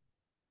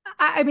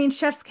 I mean,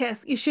 Chef's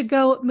Kiss. You should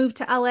go move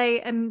to LA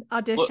and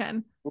what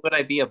audition. would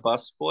I be a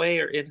busboy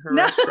or in her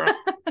No, restaurant?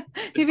 In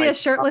you'd be my a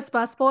shirtless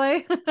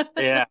busboy.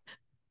 yeah,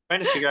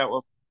 trying to figure out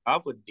what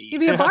job would You'd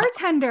be. be a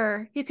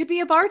bartender. You could be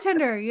a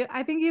bartender.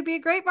 I think you'd be a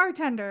great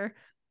bartender.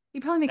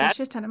 You'd probably make a That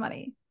shit ton of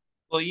money.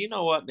 well, you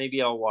know what?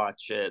 Maybe I'll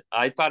watch it.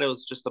 I thought it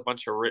was just a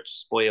bunch of rich,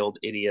 spoiled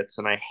idiots,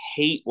 and I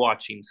hate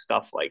watching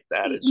stuff like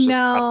that. It's just,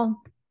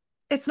 No,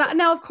 it's not.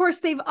 Now, of course,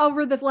 they've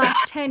over the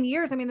last 10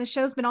 years. I mean, the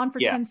show's been on for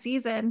yeah, 10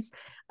 seasons.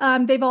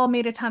 They've all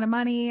made a ton of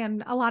money,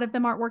 and a lot of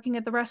them aren't working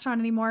at the restaurant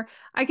anymore.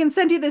 I can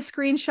send you the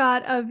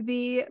screenshot of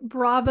the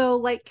Bravo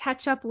like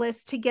catch up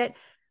list to get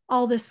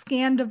all the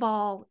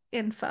Scandival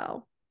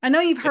info. I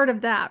know you've heard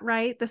of that,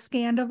 right? The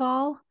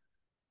Scandival.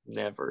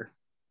 never.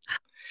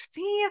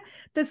 See,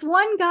 this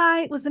one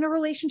guy was in a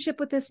relationship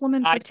with this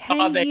woman I for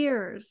saw 10 that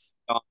years.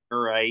 on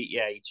her, right?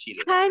 Yeah, he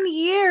cheated on 10 her.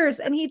 years.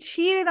 And he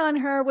cheated on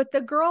her with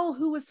the girl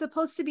who was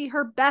supposed to be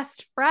her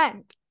best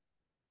friend.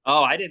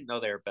 Oh, I didn't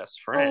know they were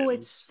best Oh,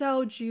 it's friends.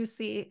 so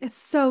juicy. It's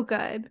so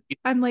good.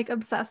 I'm like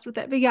obsessed with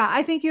it. But yeah,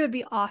 I think you would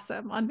be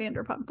awesome on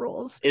Vanderpump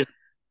Rules. Is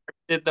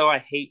it though? I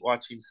hate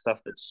watching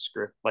stuff that's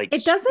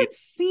It doesn't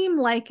seem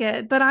like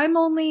it, but I'm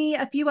only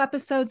a few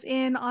episodes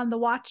in on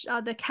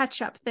the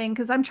catch up thing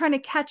because I'm trying to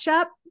catch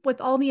up with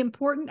all the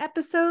important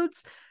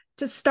episodes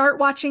to start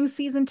watching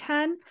season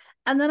 10.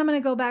 And then I'm going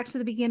to go back to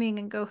the beginning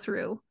and go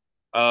through.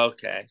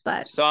 okay.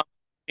 But So I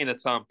mean,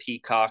 it's on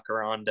Peacock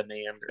or on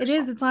demand or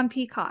it's something. on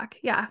Peacock.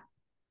 Yeah.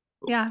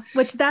 Yeah.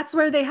 Which that's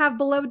where they have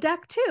Below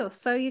Deck too.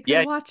 So you could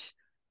Yeah, watch.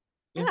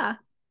 yeah.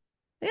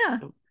 Yeah.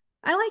 Yeah.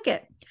 I like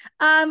it.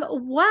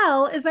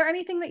 Well, is there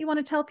anything that you want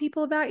to tell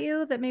people about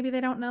you that maybe they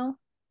don't know?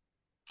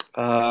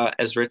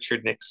 As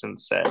Richard Nixon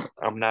said,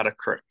 I'm not a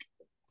crook.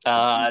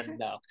 Okay.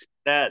 No,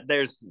 that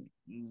there's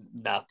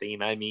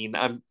nothing. I mean,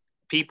 I'm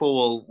people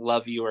will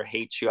love you or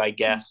hate you, I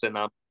guess, and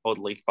I'm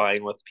totally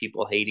fine with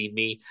people hating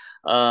me.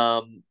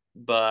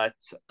 But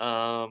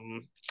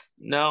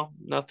no,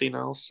 nothing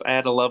else. I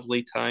had a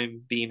lovely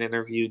time being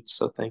interviewed,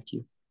 so thank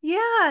you.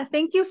 Yeah,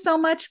 thank you so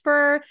much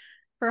for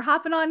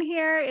hopping on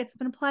here. It's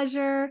been a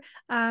pleasure.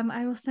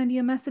 I will send you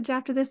a message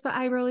after this, but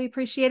I really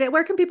appreciate it.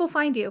 Where can people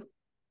find you?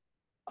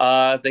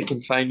 They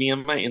can find me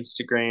on my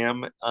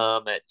Instagram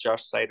at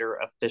Josh Seiter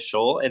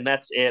Official, and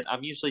that's it.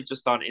 I'm usually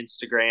just on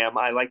Instagram.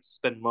 I like to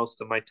spend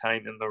most of my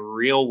time in the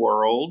real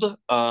world,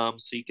 so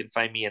you can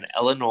find me in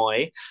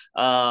Illinois.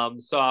 You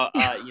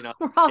know,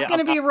 We're all yeah,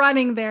 going to be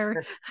running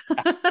there.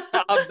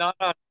 I'm not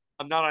on,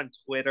 I'm not on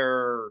Twitter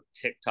or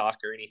TikTok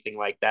or anything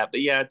like that.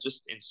 But yeah,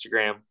 just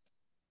Instagram.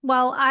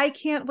 Well, I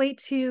can't wait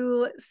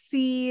to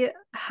see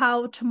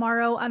how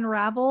tomorrow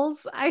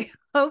unravels. I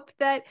hope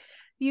that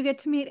you get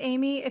to meet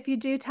Amy. If you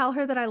do, tell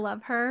her that I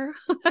love her.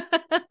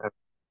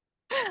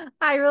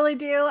 I really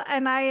do.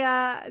 And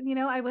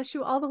I wish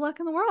you all the luck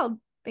in the world.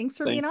 Thanks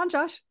for being Thank, on,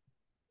 Josh.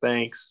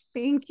 thanks.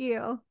 Thank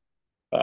you.